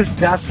 and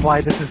that's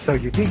why this is so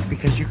unique,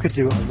 because you could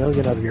do a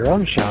million of your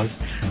own shows,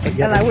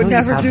 and I would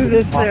never do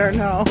this there,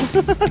 no.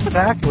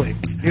 Exactly.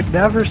 You'd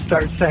never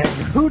start saying,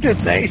 who did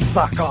they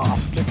suck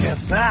off to get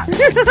that?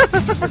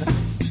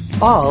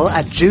 All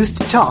at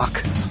Juiced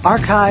Talk,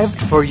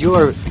 archived for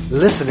your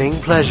listening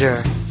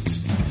pleasure.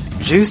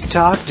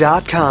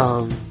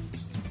 JuicedTalk.com.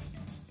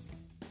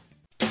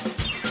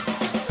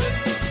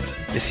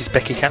 This is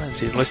Becky Cannon,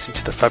 and you're listening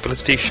to The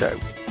Fabulous D Show.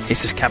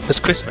 It's as camp as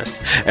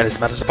Christmas, and as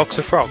mad as a box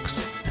of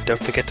frogs. And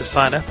don't forget to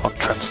sign up on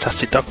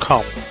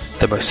Transtastic.com,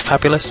 the most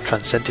fabulous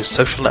transcendent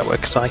social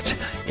network site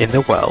in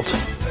the world.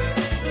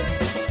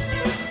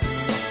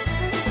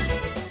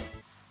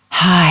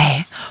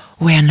 Hi,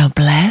 we're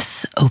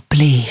noblesse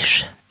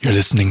oblige. You're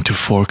listening to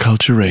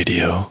 4Culture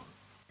Radio.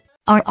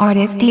 Our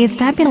Artist D is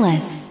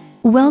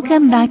fabulous.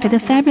 Welcome back to the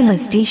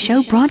Fabulous D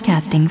Show,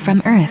 broadcasting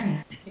from Earth.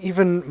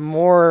 Even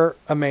more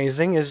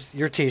amazing is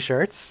your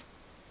t-shirts.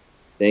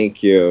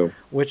 Thank you.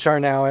 Which are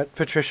now at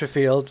Patricia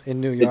Field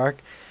in New York.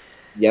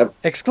 Yep.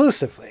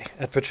 Exclusively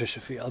at Patricia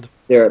Field.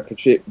 They're at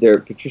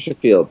Patricia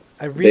Field's.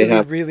 I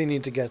really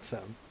need to get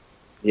some.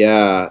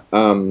 Yeah.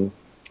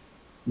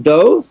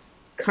 Those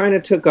kind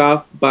of took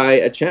off by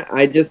a chat.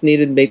 I just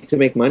needed to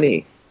make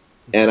money.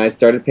 And I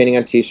started painting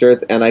on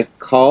t-shirts, and I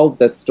called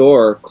the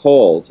store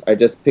cold. I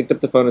just picked up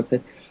the phone and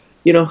said,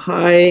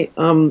 hi,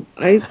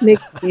 I make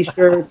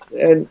t-shirts,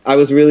 and I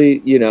was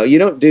really, you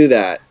don't do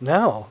that.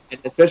 No. And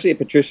especially at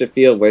Patricia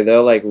Field, where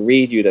they'll,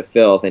 read you to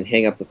filth and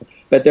hang up the phone.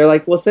 But they're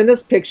like, well, send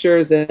us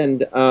pictures,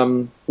 and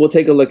we'll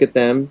take a look at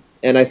them.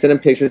 And I sent them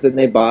pictures, and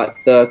they bought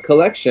the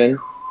collection,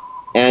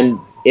 and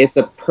it's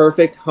a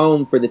perfect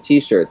home for the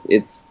t-shirts.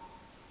 It's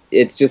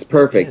just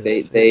perfect.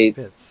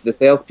 The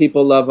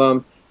salespeople love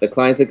them. The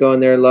clients that go in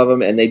there love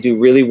them, and they do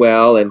really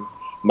well. And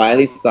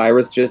Miley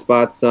Cyrus just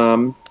bought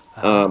some.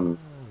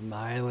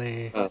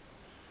 Miley.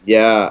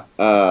 Yeah.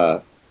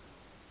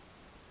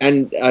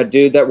 And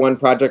dude, that one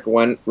Project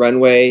One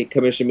Runway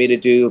commissioned me to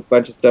do a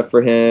bunch of stuff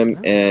for him.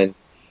 And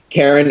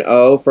Karen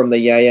O from the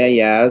Yeah Yeah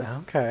Yeahs.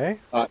 Okay.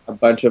 A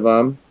bunch of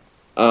them.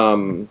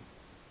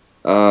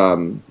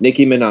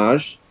 Nicki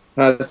Minaj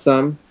has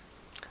some.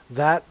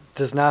 That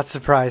does not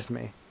surprise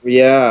me.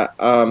 Yeah.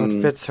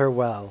 It fits her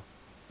well.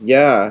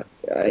 Yeah.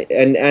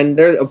 And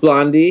there's a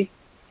Blondie.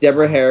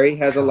 Deborah Harry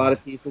has a lot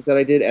of pieces that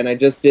I did. And I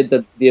just did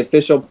the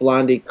official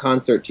Blondie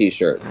concert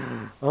t-shirt.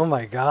 Oh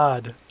my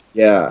God.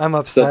 Yeah. I'm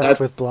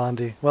obsessed with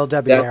Blondie. Well,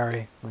 Debbie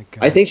Harry. My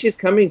God. I think she's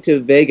coming to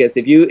Vegas.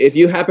 If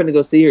you happen to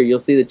go see her, you'll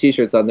see the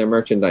t-shirts on their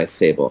merchandise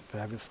table.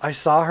 Fabulous. I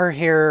saw her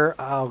here,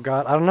 oh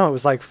God, I don't know, it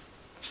was like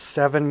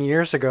 7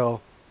 years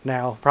ago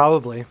now,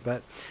 probably,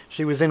 but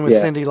she was in with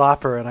Cyndi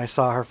Lauper, and I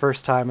saw her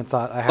first time and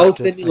thought, I have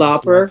to. Cyndi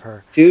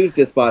Lauper, too,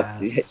 just bought,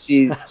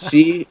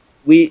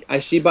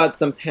 she bought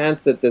some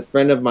pants that this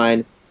friend of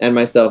mine and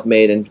myself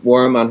made and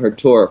wore them on her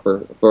tour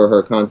for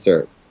her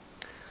concert.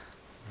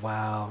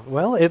 Wow.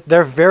 Well,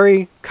 they're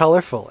very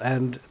colorful,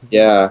 and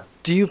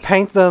do you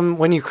paint them,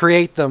 when you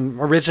create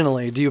them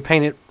originally, do you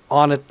paint it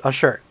on a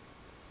shirt?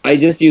 I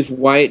just use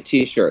white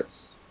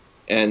t-shirts,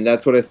 and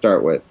that's what I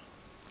start with.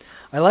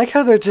 I like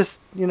how they're just,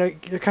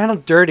 they're kind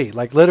of dirty.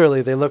 Like,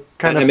 literally, they look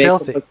kind of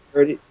filthy.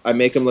 I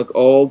make them look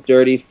old,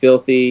 dirty,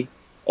 filthy,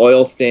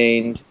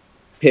 oil-stained,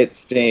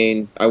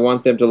 pit-stained. I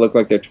want them to look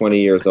like they're 20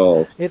 years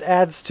old. It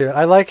adds to it.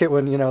 I like it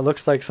when, it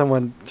looks like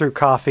someone threw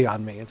coffee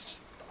on me. It's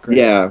just great.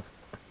 Yeah.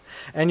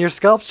 And your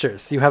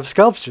sculptures. You have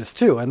sculptures,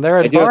 too, and they're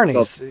at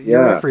Barney's.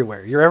 You're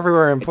everywhere. You're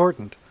everywhere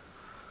important.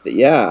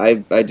 Yeah,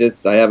 I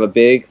have a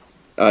big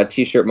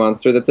t-shirt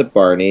monster that's at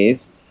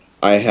Barney's.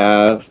 I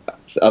have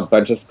a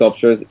bunch of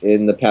sculptures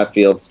in the Pat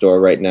Field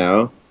store right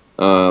now.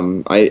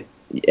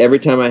 Every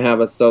time I have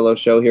a solo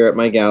show here at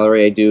my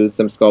gallery, I do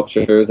some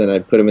sculptures and I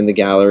put them in the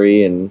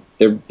gallery, and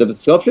the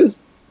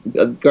sculptures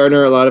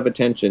garner a lot of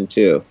attention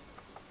too.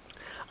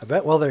 I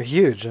bet. Well, they're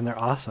huge and they're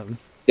awesome.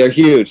 They're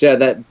huge. Yeah,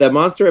 the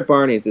monster at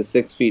Barney's is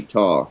 6 feet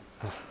tall.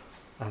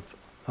 That's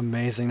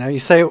amazing. Now, you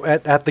say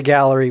at the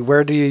gallery,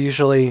 where do you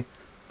usually...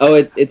 Oh,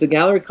 it's a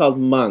gallery called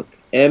Munch,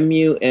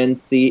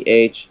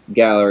 M-U-N-C-H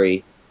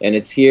Gallery, and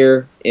it's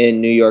here in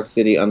New York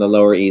City on the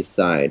Lower East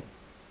Side.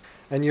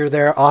 And you're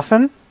there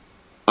often?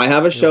 I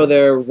have a show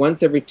there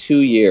once every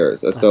 2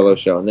 years, a solo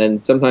show, and then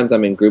sometimes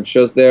I'm in group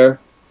shows there.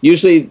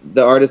 Usually,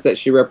 the artist that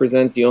she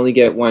represents, you only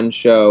get one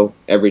show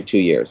every 2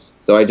 years.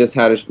 So I just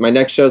had my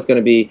next show is going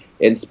to be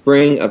in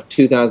spring of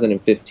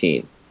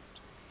 2015.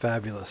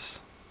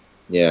 Fabulous.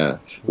 Yeah,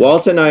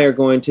 Walt and I are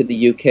going to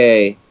the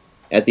UK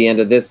at the end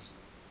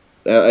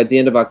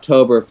of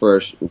October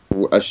for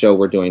a show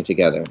we're doing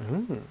together.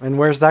 And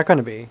where's that going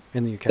to be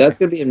in the UK? That's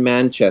going to be in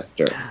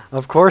Manchester.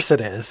 Of course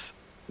it is.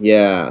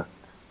 Yeah.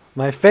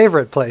 My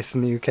favorite place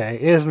in the UK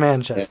is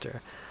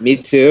Manchester. Yeah. Me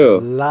too.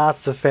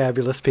 Lots of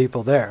fabulous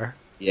people there.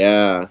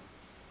 Yeah.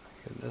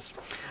 Goodness.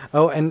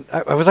 Oh, and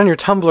I was on your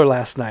Tumblr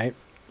last night,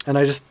 and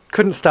I just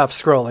couldn't stop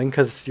scrolling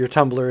because your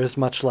Tumblr is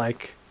much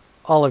like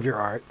all of your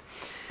art.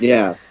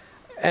 Yeah.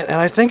 And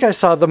I think I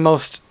saw the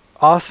most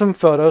awesome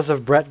photos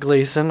of Brett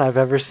Gleason I've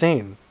ever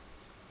seen.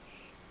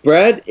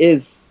 Brett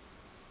is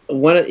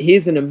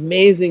he's an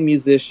amazing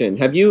musician.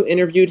 Have you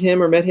interviewed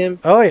him or met him?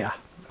 Oh yeah.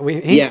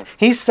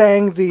 He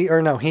sang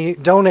he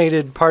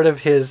donated part of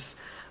his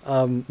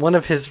one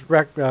of his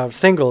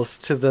singles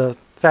to the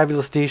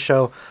Fabulous D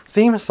Show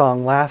theme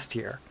song last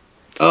year.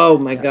 Oh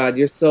my God,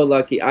 you're so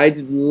lucky. I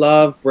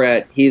love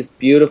Brett. He's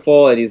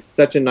beautiful and he's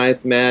such a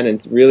nice man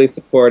and really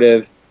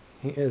supportive.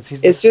 He is.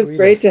 It's just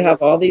great to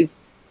have all these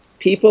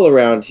people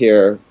around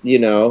here.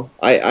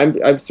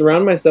 I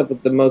surround myself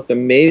with the most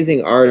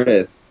amazing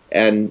artists,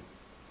 and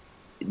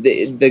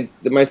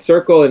my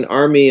circle and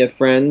army of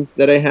friends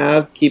that I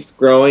have keeps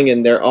growing,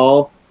 and they're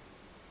all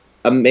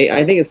amazing.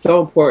 I think it's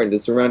so important to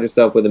surround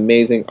yourself with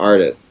amazing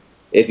artists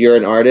if you're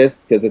an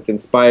artist, because it's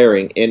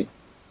inspiring in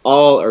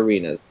all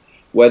arenas.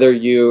 Whether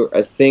you're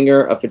a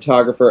singer, a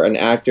photographer, an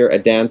actor, a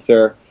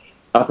dancer,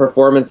 a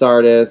performance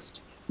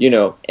artist,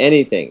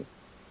 anything.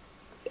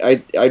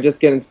 I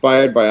just get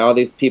inspired by all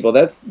these people.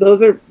 I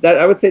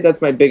would say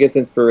that's my biggest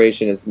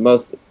inspiration, is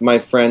most my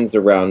friends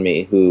around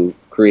me who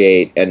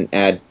create and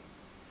add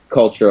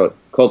culture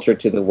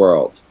to the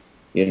world,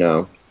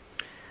 And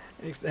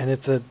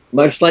it's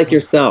much like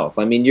yourself.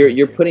 I mean,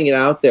 you're putting it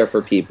out there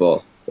for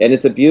people, and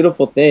it's a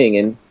beautiful thing.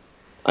 And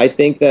I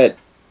think that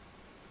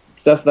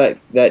stuff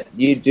that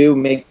you do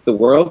makes the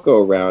world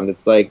go around.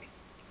 It's like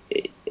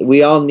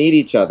we all need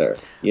each other,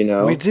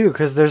 We do,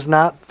 because there's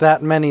not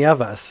that many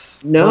of us.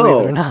 No,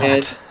 believe it or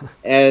not.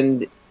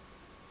 And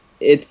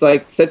it's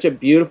like such a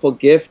beautiful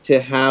gift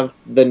to have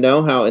the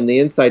know-how and the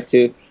insight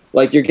to,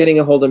 like, you're getting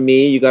a hold of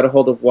me, you got a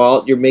hold of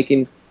Walt, you're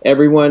making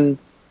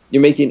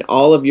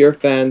all of your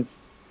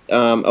fans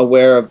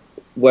aware of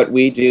what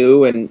we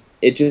do, and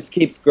it just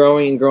keeps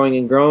growing and growing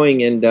and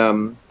growing.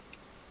 And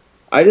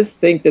I just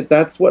think that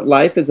that's what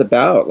life is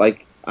about.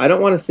 Like, I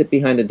don't want to sit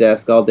behind a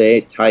desk all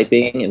day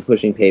typing and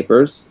pushing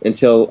papers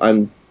until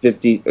I'm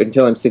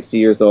 60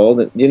 years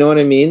old. You know what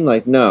I mean?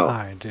 Like, no.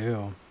 I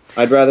do.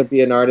 I'd rather be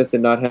an artist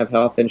and not have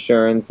health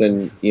insurance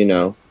and,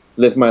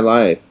 live my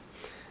life.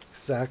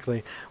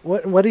 Exactly.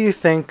 What do you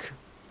think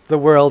the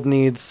world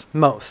needs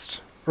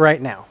most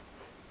right now?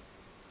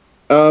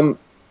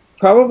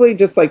 Probably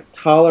just like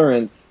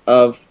tolerance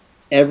of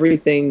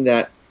everything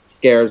that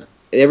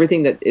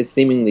everything that is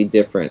seemingly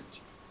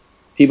different.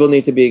 People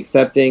need to be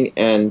accepting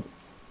and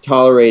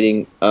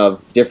tolerating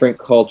of different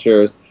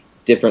cultures,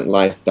 different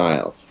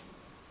lifestyles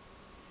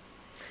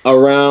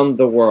around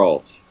the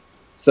world.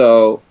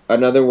 So,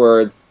 in other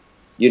words,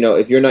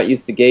 if you're not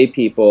used to gay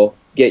people,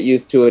 get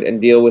used to it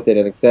and deal with it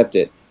and accept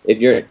it.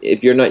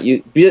 If you're not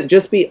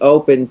just be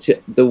open to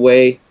the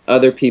way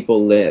other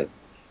people live.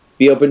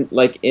 Be open.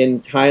 Like in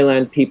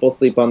Thailand, people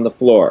sleep on the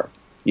floor.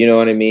 You know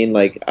what I mean?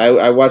 Like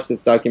I watched this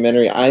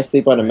documentary. I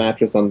sleep on a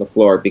mattress on the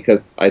floor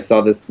because I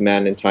saw this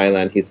man in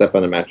Thailand. He slept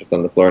on a mattress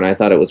on the floor, and I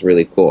thought it was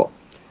really cool.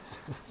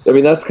 I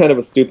mean, that's kind of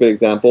a stupid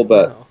example,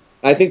 but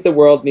I think the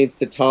world needs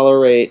to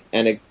tolerate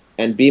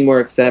and be more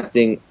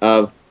accepting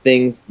of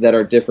things that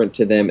are different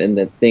to them and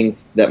the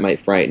things that might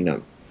frighten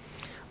them.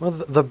 Well,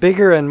 the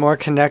bigger and more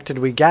connected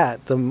we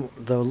get,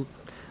 the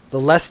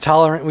less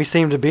tolerant we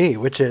seem to be,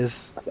 which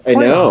is I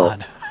know.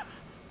 Odd.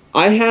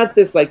 I had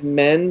this like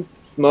men's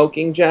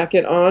smoking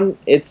jacket on.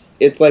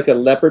 It's like a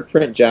leopard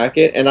print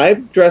jacket, and I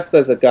dressed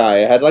as a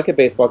guy. I had like a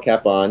baseball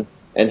cap on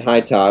and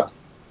high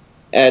tops,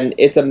 and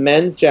it's a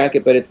men's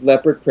jacket, but it's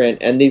leopard print.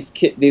 And these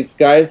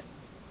guys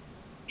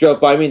drove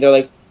by me. They're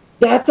like,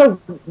 "That's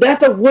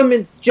a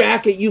woman's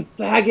jacket, you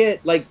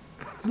faggot!" Like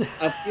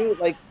a few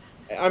like.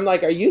 I'm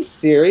like, are you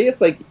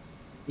serious? Like,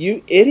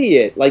 you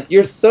idiot. Like,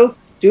 you're so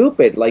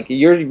stupid. Like,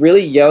 you're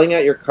really yelling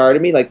out your car to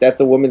me like that's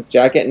a woman's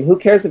jacket, and who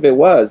cares if it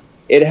was?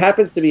 It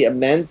happens to be a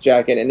men's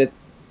jacket, and it's...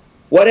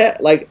 What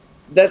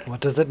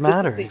does it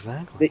matter,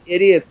 exactly? The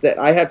idiots that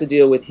I have to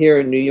deal with here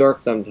in New York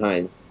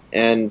sometimes.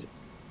 And,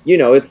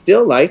 it's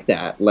still like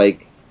that.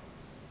 Like...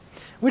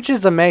 Which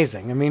is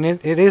amazing. I mean,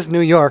 it is New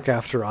York,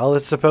 after all.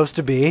 It's supposed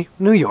to be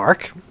New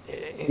York.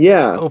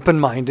 Yeah.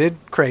 Open-minded,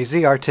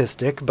 crazy,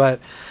 artistic, but...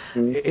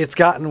 It's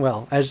gotten,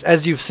 well,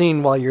 as you've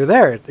seen while you're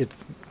there,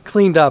 it's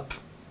cleaned up.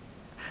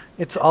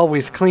 It's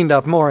always cleaned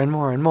up more and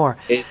more and more.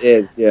 It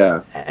is,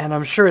 yeah. And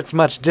I'm sure it's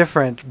much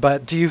different,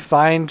 but do you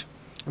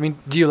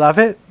you love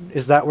it?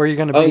 Is that where you're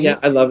going to be? Oh, yeah,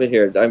 I love it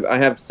here. I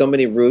have so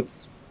many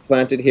roots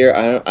planted here.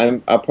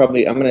 I'm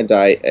going to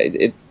die.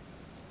 I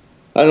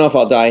don't know if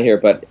I'll die here,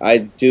 but I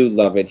do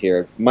love it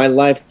here. My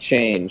life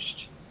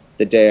changed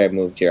the day I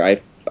moved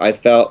here. I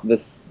felt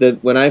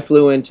when I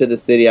flew into the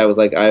city, I was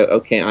like,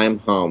 I'm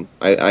home.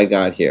 I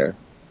got here.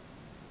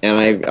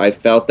 And I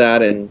felt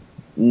that, and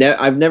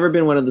I've never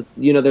been one of those,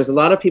 there's a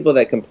lot of people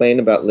that complain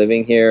about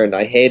living here, and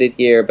I hate it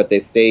here, but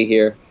they stay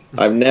here.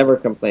 I've never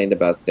complained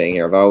about staying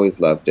here. I've always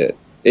loved it.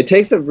 It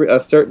takes a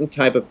certain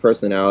type of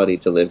personality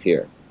to live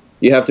here.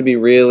 You have to be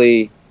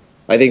really,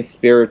 I think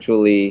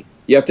spiritually,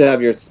 you have to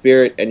have your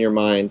spirit and your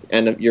mind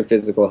and your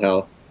physical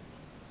health.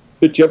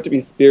 But you have to be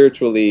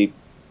spiritually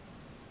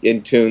in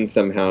tune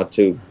somehow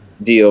to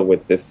deal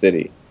with this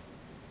city,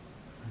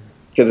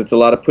 because it's a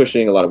lot of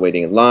pushing, a lot of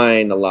waiting in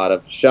line, a lot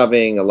of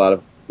shoving,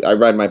 I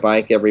ride my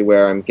bike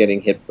everywhere. I'm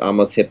getting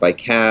almost hit by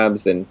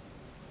cabs, and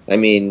I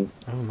mean,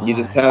 you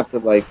just have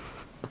to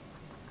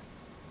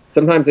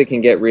sometimes it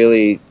can get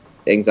really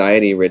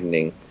anxiety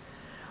riddening.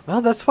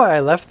 Well, that's why I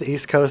left the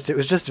East Coast. It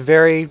was just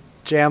very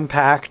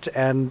jam-packed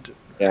and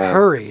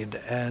hurried,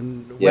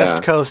 and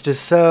West Coast is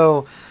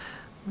so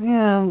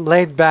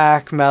laid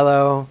back,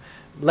 mellow.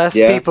 Less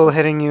people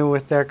hitting you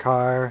with their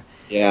car.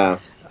 Yeah.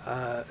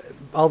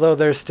 Although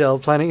there's still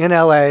plenty in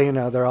LA,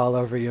 they're all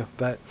over you.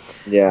 But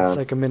it's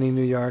like a mini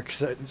New York.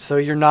 So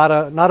you're not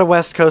a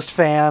West Coast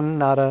fan,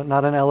 not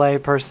an LA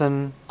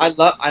person. I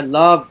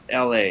love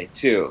LA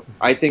too.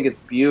 I think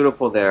it's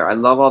beautiful there. I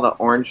love all the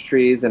orange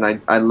trees, and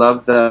I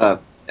love the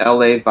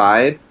LA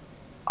vibe.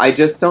 I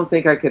just don't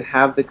think I could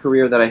have the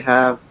career that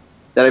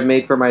I've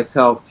made for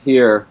myself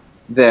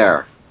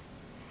there.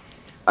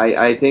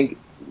 I think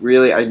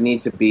really I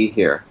need to be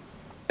here,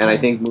 and I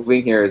think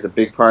moving here is a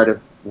big part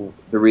of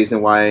the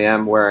reason why I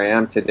am where I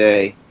am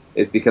today,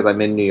 is because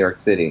I'm in New York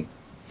City.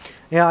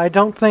 Yeah, I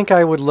don't think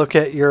I would look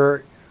at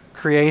your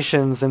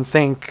creations and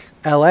think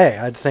LA.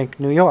 I'd think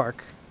New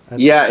York.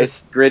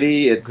 It's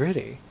gritty, it's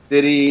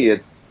city,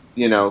 it's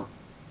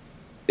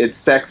it's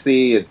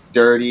sexy, it's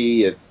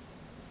dirty, it's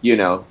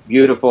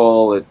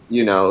beautiful,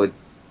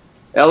 it's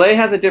LA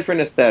has a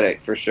different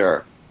aesthetic for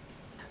sure.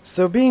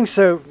 So being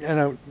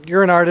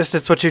you're an artist,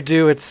 it's what you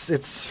do,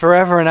 it's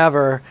forever and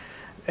ever,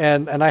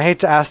 and I hate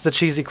to ask the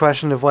cheesy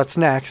question of what's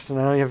next, and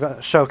I know you have a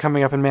show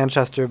coming up in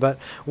Manchester, but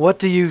what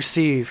do you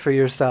see for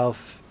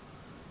yourself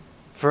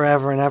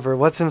forever and ever?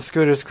 What's in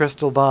Scooter's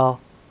crystal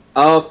ball?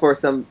 Oh, for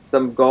some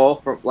goal,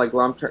 for like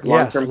long-term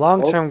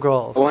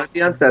goals. I want to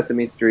be on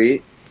Sesame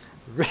Street.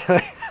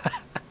 Really?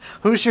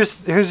 Who's your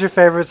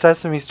favorite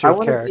Sesame Street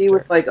character? I want to be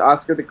with like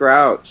Oscar the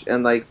Grouch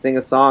and like sing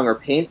a song or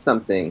paint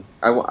something.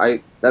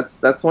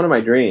 That's one of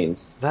my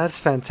dreams. That's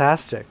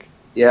fantastic.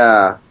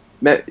 Yeah,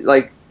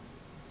 like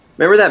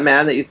remember that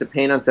man that used to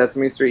paint on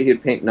Sesame Street?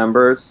 He'd paint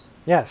numbers.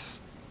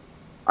 Yes.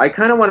 I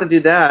kind of want to do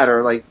that,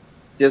 or like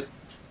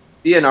just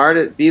be an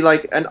artist, be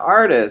like an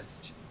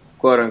artist,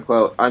 quote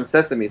unquote, on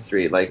Sesame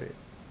Street, like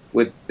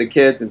with the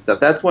kids and stuff.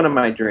 That's one of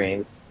my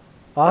dreams.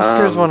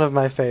 Oscar's one of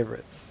my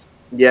favorites.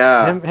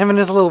 Yeah. Him and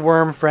his little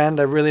worm friend.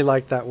 I really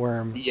like that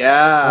worm.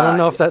 Yeah. I don't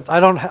know if that. I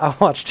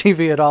watch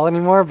TV at all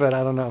anymore, but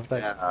I don't know if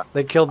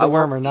they killed the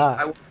worm or not.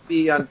 I want to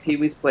be on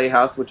Pee-wee's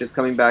Playhouse, which is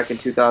coming back in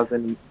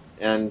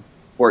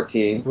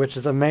 2014. Which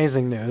is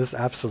amazing news.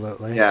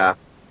 Absolutely. Yeah.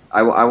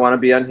 I want to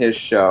be on his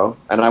show,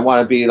 and I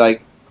want to be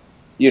like,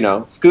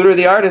 Scooter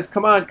the artist.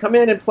 Come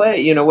in and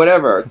play.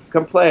 Whatever.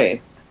 Come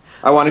play.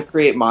 I want to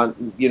create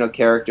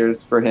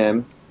characters for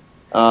him.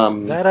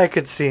 That I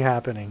could see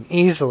happening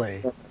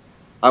easily.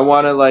 I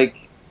want to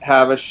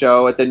have a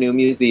show at the new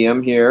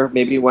museum here,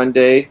 maybe one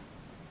day.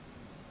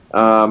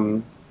 I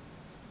want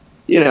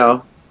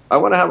to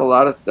have a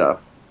lot of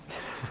stuff.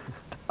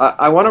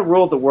 I want to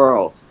rule the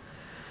world.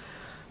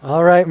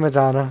 All right,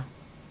 Madonna.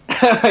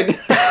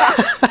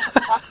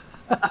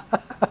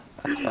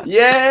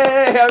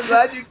 Yay! I'm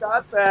glad you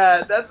got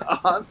that. That's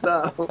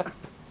awesome.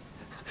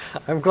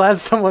 I'm glad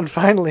someone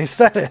finally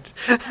said it.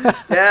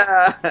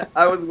 Yeah,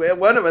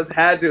 one of us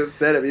had to have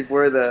said it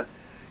before the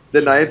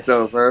night's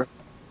over.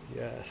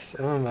 Yes.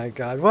 Oh my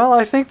God. Well,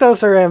 I think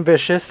those are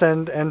ambitious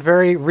and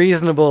very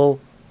reasonable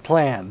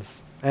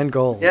plans and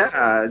goals.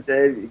 Yeah.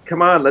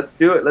 Come on, let's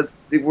do it. Let's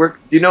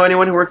work. Do you know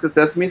anyone who works at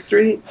Sesame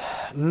Street?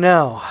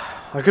 No.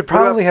 I could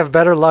probably have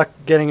better luck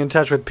getting in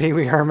touch with Pee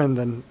Wee Herman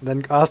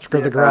than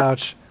Oscar the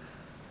Grouch.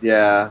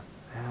 Yeah.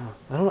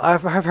 I don't.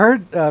 I've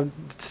heard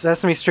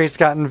Sesame Street's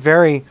gotten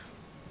very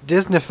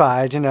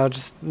Disneyfied.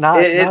 just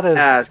not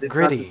as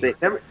gritty.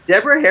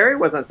 Deborah Harry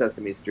was on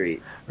Sesame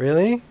Street.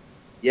 Really?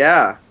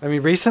 Yeah. I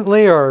mean,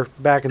 recently or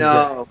back in the day?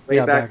 No,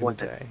 way back in the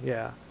day.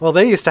 Yeah. Well,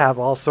 they used to have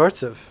all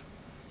sorts of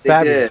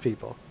fabulous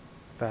people.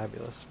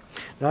 Fabulous.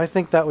 No, I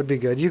think that would be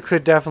good. You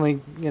could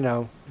definitely,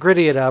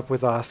 gritty it up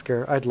with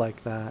Oscar. I'd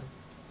like that.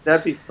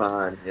 That'd be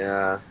fun,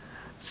 yeah.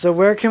 So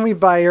where can we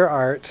buy your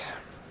art?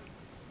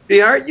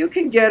 The art, you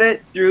can get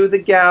it through the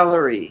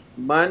gallery,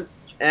 MUNCH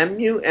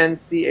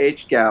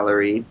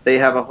Gallery. They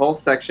have a whole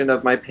section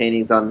of my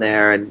paintings on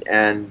there,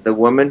 and the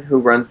woman who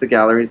runs the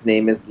gallery's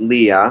name is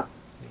Leah,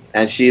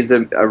 and she's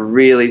a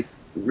really,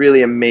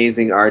 really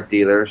amazing art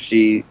dealer.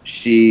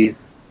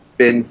 She's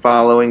been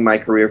following my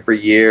career for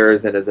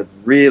years and is a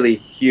really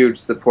huge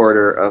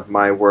supporter of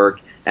my work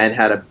and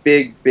had a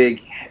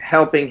big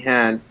helping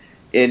hand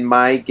in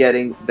my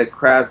getting the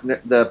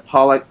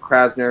Pollock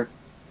Krasner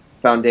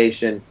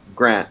Foundation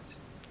grant.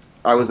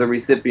 I was a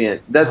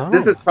recipient.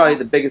 This is probably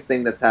the biggest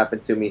thing that's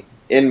happened to me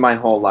in my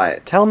whole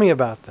life. Tell me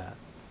about that.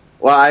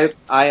 Well,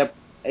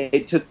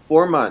 it took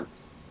 4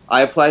 months. I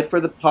applied for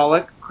the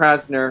Pollock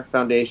Krasner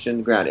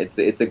Foundation grant.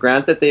 It's a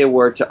grant that they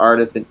award to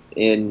artists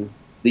in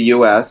the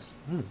U.S.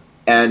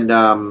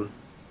 And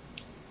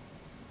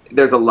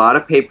there's a lot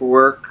of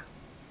paperwork,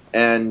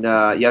 and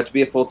you have to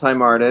be a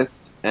full-time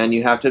artist, and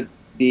you have to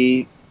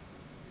be,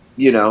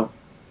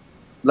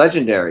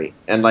 legendary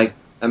and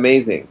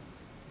amazing.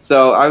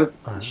 So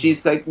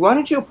she's like, why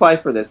don't you apply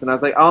for this? And I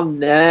was like, I'll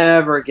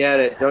never get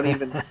it. Don't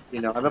even,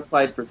 I've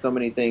applied for so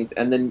many things.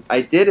 And then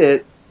I did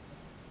it,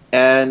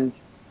 and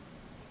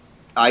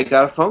I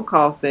got a phone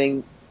call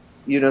saying,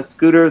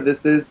 Scooter,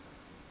 this is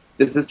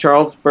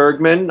Charles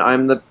Bergman.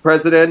 I'm the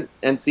president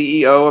and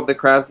CEO of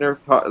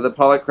the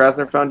Pollock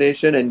Krasner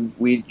Foundation, and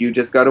you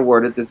just got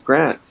awarded this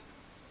grant.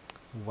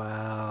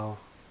 Wow.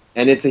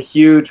 And it's a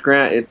huge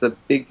grant. It's a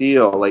big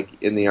deal,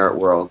 in the art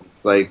world.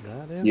 It's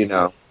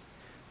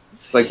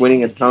it's like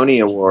winning a Tony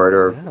Award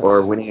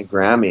or winning a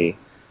Grammy.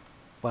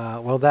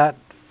 Wow. Well, that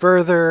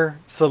further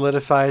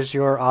solidifies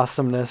your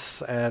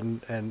awesomeness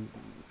and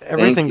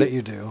everything that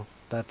you do.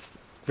 That's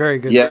very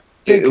good. Yeah,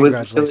 big it was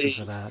congratulations really,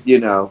 for that.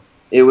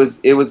 It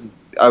was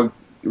a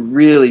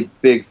really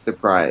big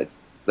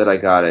surprise that I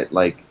got it.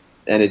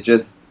 And it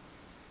just,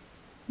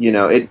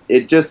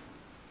 it just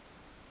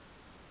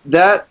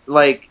that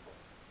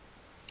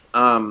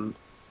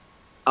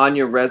on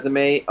your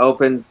resume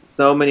opens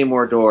so many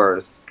more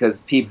doors because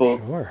people,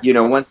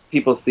 once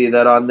people see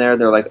that on there,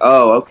 they're like,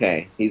 oh,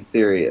 okay, he's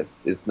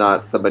serious. It's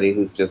not somebody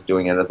who's just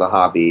doing it as a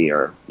hobby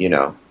or,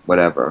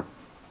 whatever.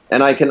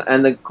 And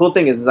the cool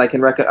thing is I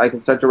can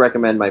start to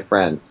recommend my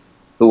friends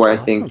who I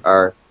think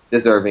are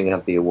deserving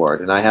of the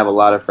award. And I have a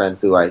lot of friends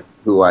who I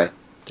am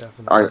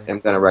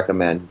going to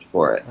recommend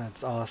for it.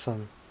 That's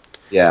awesome.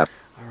 Yeah.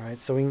 All right.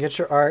 So we can get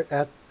your art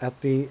at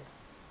the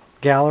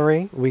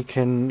gallery. We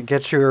can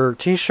get your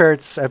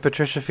T-shirts at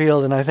Patricia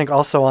Field, and I think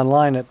also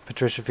online at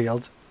Patricia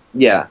Field.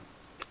 Yeah.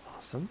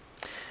 Awesome.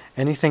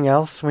 Anything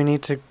else we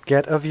need to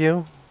get of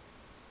you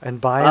and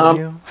buy of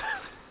you?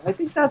 I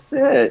think that's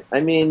it.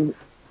 I mean,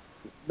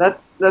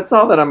 that's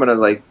all that I'm gonna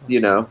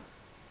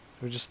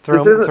We just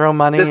throw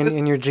money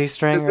in your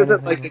G-string. This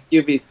isn't like a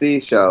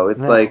QVC show.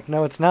 It's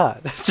no, it's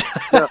not.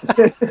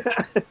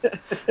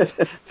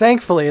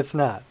 Thankfully, it's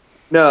not.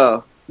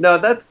 No,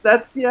 that's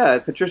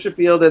Patricia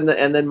Field and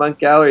then Monk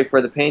Gallery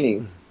for the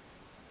paintings.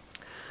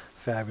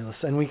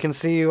 Fabulous. And we can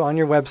see you on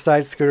your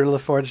website,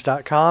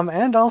 scooterlaforge.com,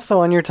 and also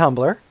on your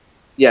Tumblr.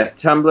 Yeah,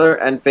 Tumblr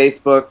and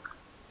Facebook.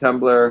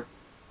 Tumblr,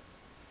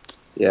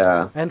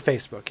 Yeah. And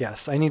Facebook,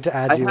 yes. I need to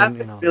add you I in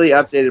haven't all. really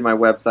updated my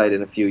website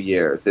in a few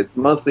years. It's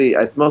mostly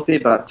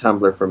about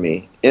Tumblr for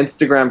me.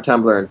 Instagram,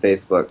 Tumblr, and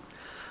Facebook.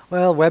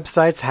 Well,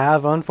 websites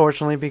have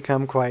unfortunately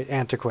become quite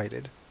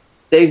antiquated.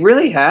 They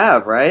really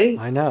have, right?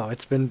 I know.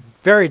 It's been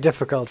very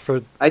difficult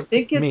for I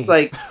think it's me.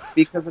 like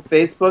because of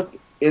Facebook,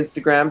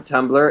 Instagram,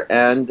 Tumblr,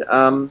 and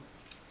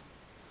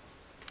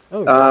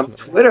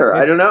Twitter.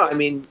 I don't know. I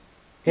mean,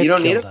 you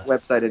don't need a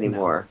website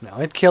anymore. No,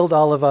 it killed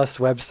all of us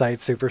website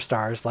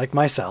superstars like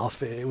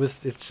myself.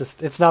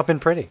 It's not been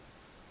pretty.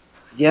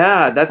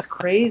 Yeah, that's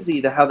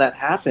crazy how that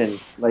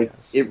happened. Like,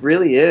 it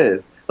really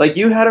is. Like,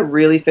 you had a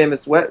really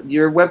famous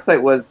your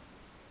website was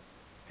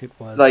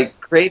like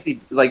crazy,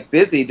 like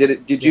busy.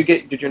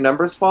 Did your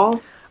numbers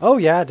fall? Oh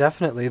yeah,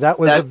 definitely. That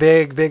was a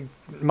big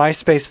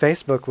MySpace,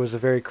 Facebook was a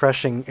very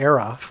crushing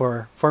era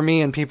for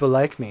me and people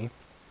like me.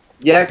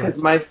 Yeah, because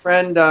my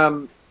friend,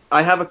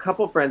 I have a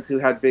couple friends who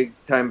had big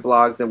time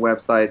blogs and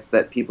websites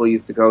that people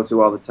used to go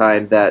to all the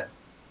time. That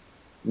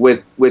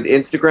with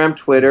Instagram,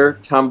 Twitter,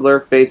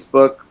 Tumblr,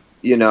 Facebook,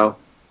 you know,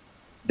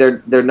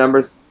 their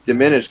numbers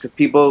diminish because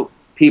people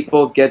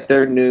get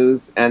their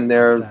news and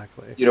their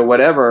you know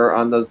whatever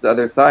on those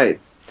other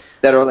sites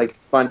that are like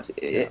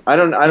I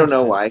don't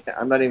know why.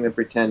 I'm not even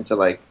pretend to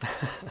like.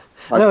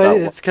 No,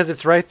 it's because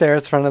it's right there.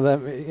 It's front of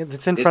them.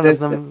 It's in front of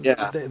them.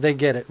 Yeah. They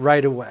get it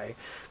right away.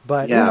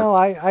 But Yeah. you know,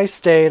 I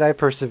stayed. I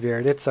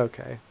persevered. It's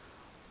okay.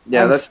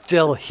 Yeah, I'm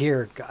still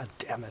here. God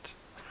damn it.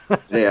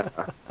 Yeah.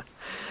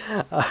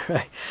 All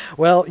right.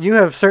 Well, you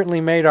have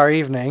certainly made our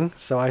evening,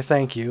 so I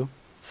thank you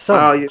so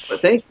much.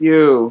 Thank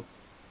you.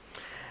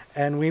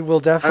 And we will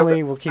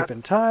definitely we'll keep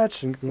in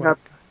touch. And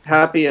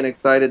Happy and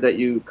excited that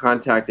you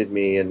contacted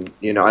me, and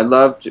you know I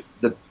loved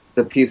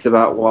the piece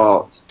about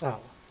Walt. Oh,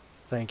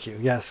 thank you.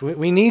 Yes,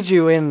 we need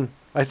you in.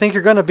 I think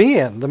you're going to be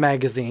in the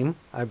magazine,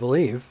 I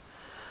believe.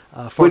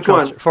 Which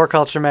one? For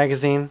Culture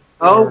magazine.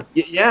 Oh,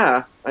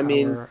 yeah. I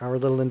mean, our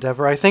little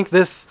endeavor. I think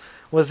this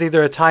was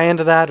either a tie-in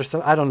to that or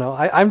something. I don't know.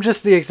 I'm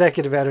just the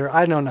executive editor.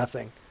 I know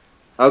nothing.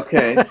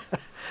 Okay.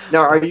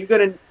 Now, are you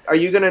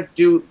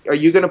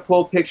gonna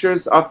pull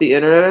pictures off the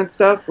internet and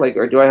stuff? Like,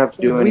 or do I have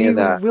to do any of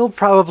that? We'll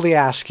probably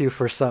ask you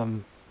for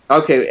some.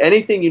 Okay.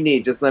 Anything you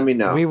need, just let me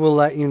know. We will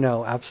let you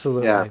know.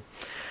 Absolutely. Yeah.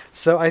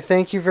 So I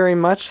thank you very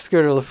much,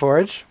 Scooter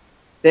Laforge.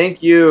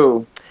 Thank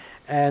you.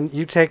 And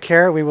you take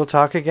care. We will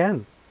talk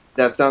again.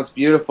 That sounds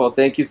beautiful.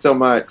 Thank you so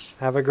much.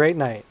 Have a great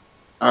night.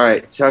 All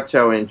right. Ciao,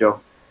 ciao,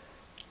 Angel.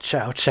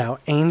 Ciao, ciao,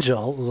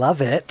 Angel.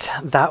 Love it.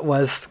 That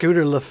was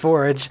Scooter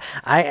Laforge.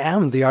 I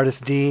am the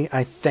Artist D.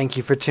 I thank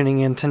you for tuning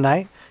in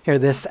tonight. Hear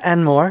this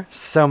and more,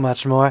 so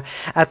much more,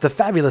 at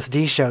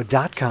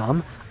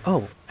thefabulousdshow.com.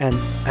 Oh, and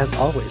as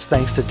always,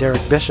 thanks to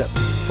Derek Bishop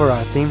for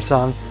our theme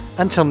song.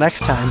 Until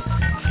next time,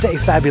 stay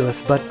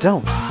fabulous, but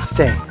don't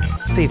stay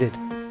seated.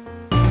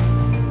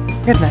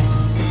 Good night.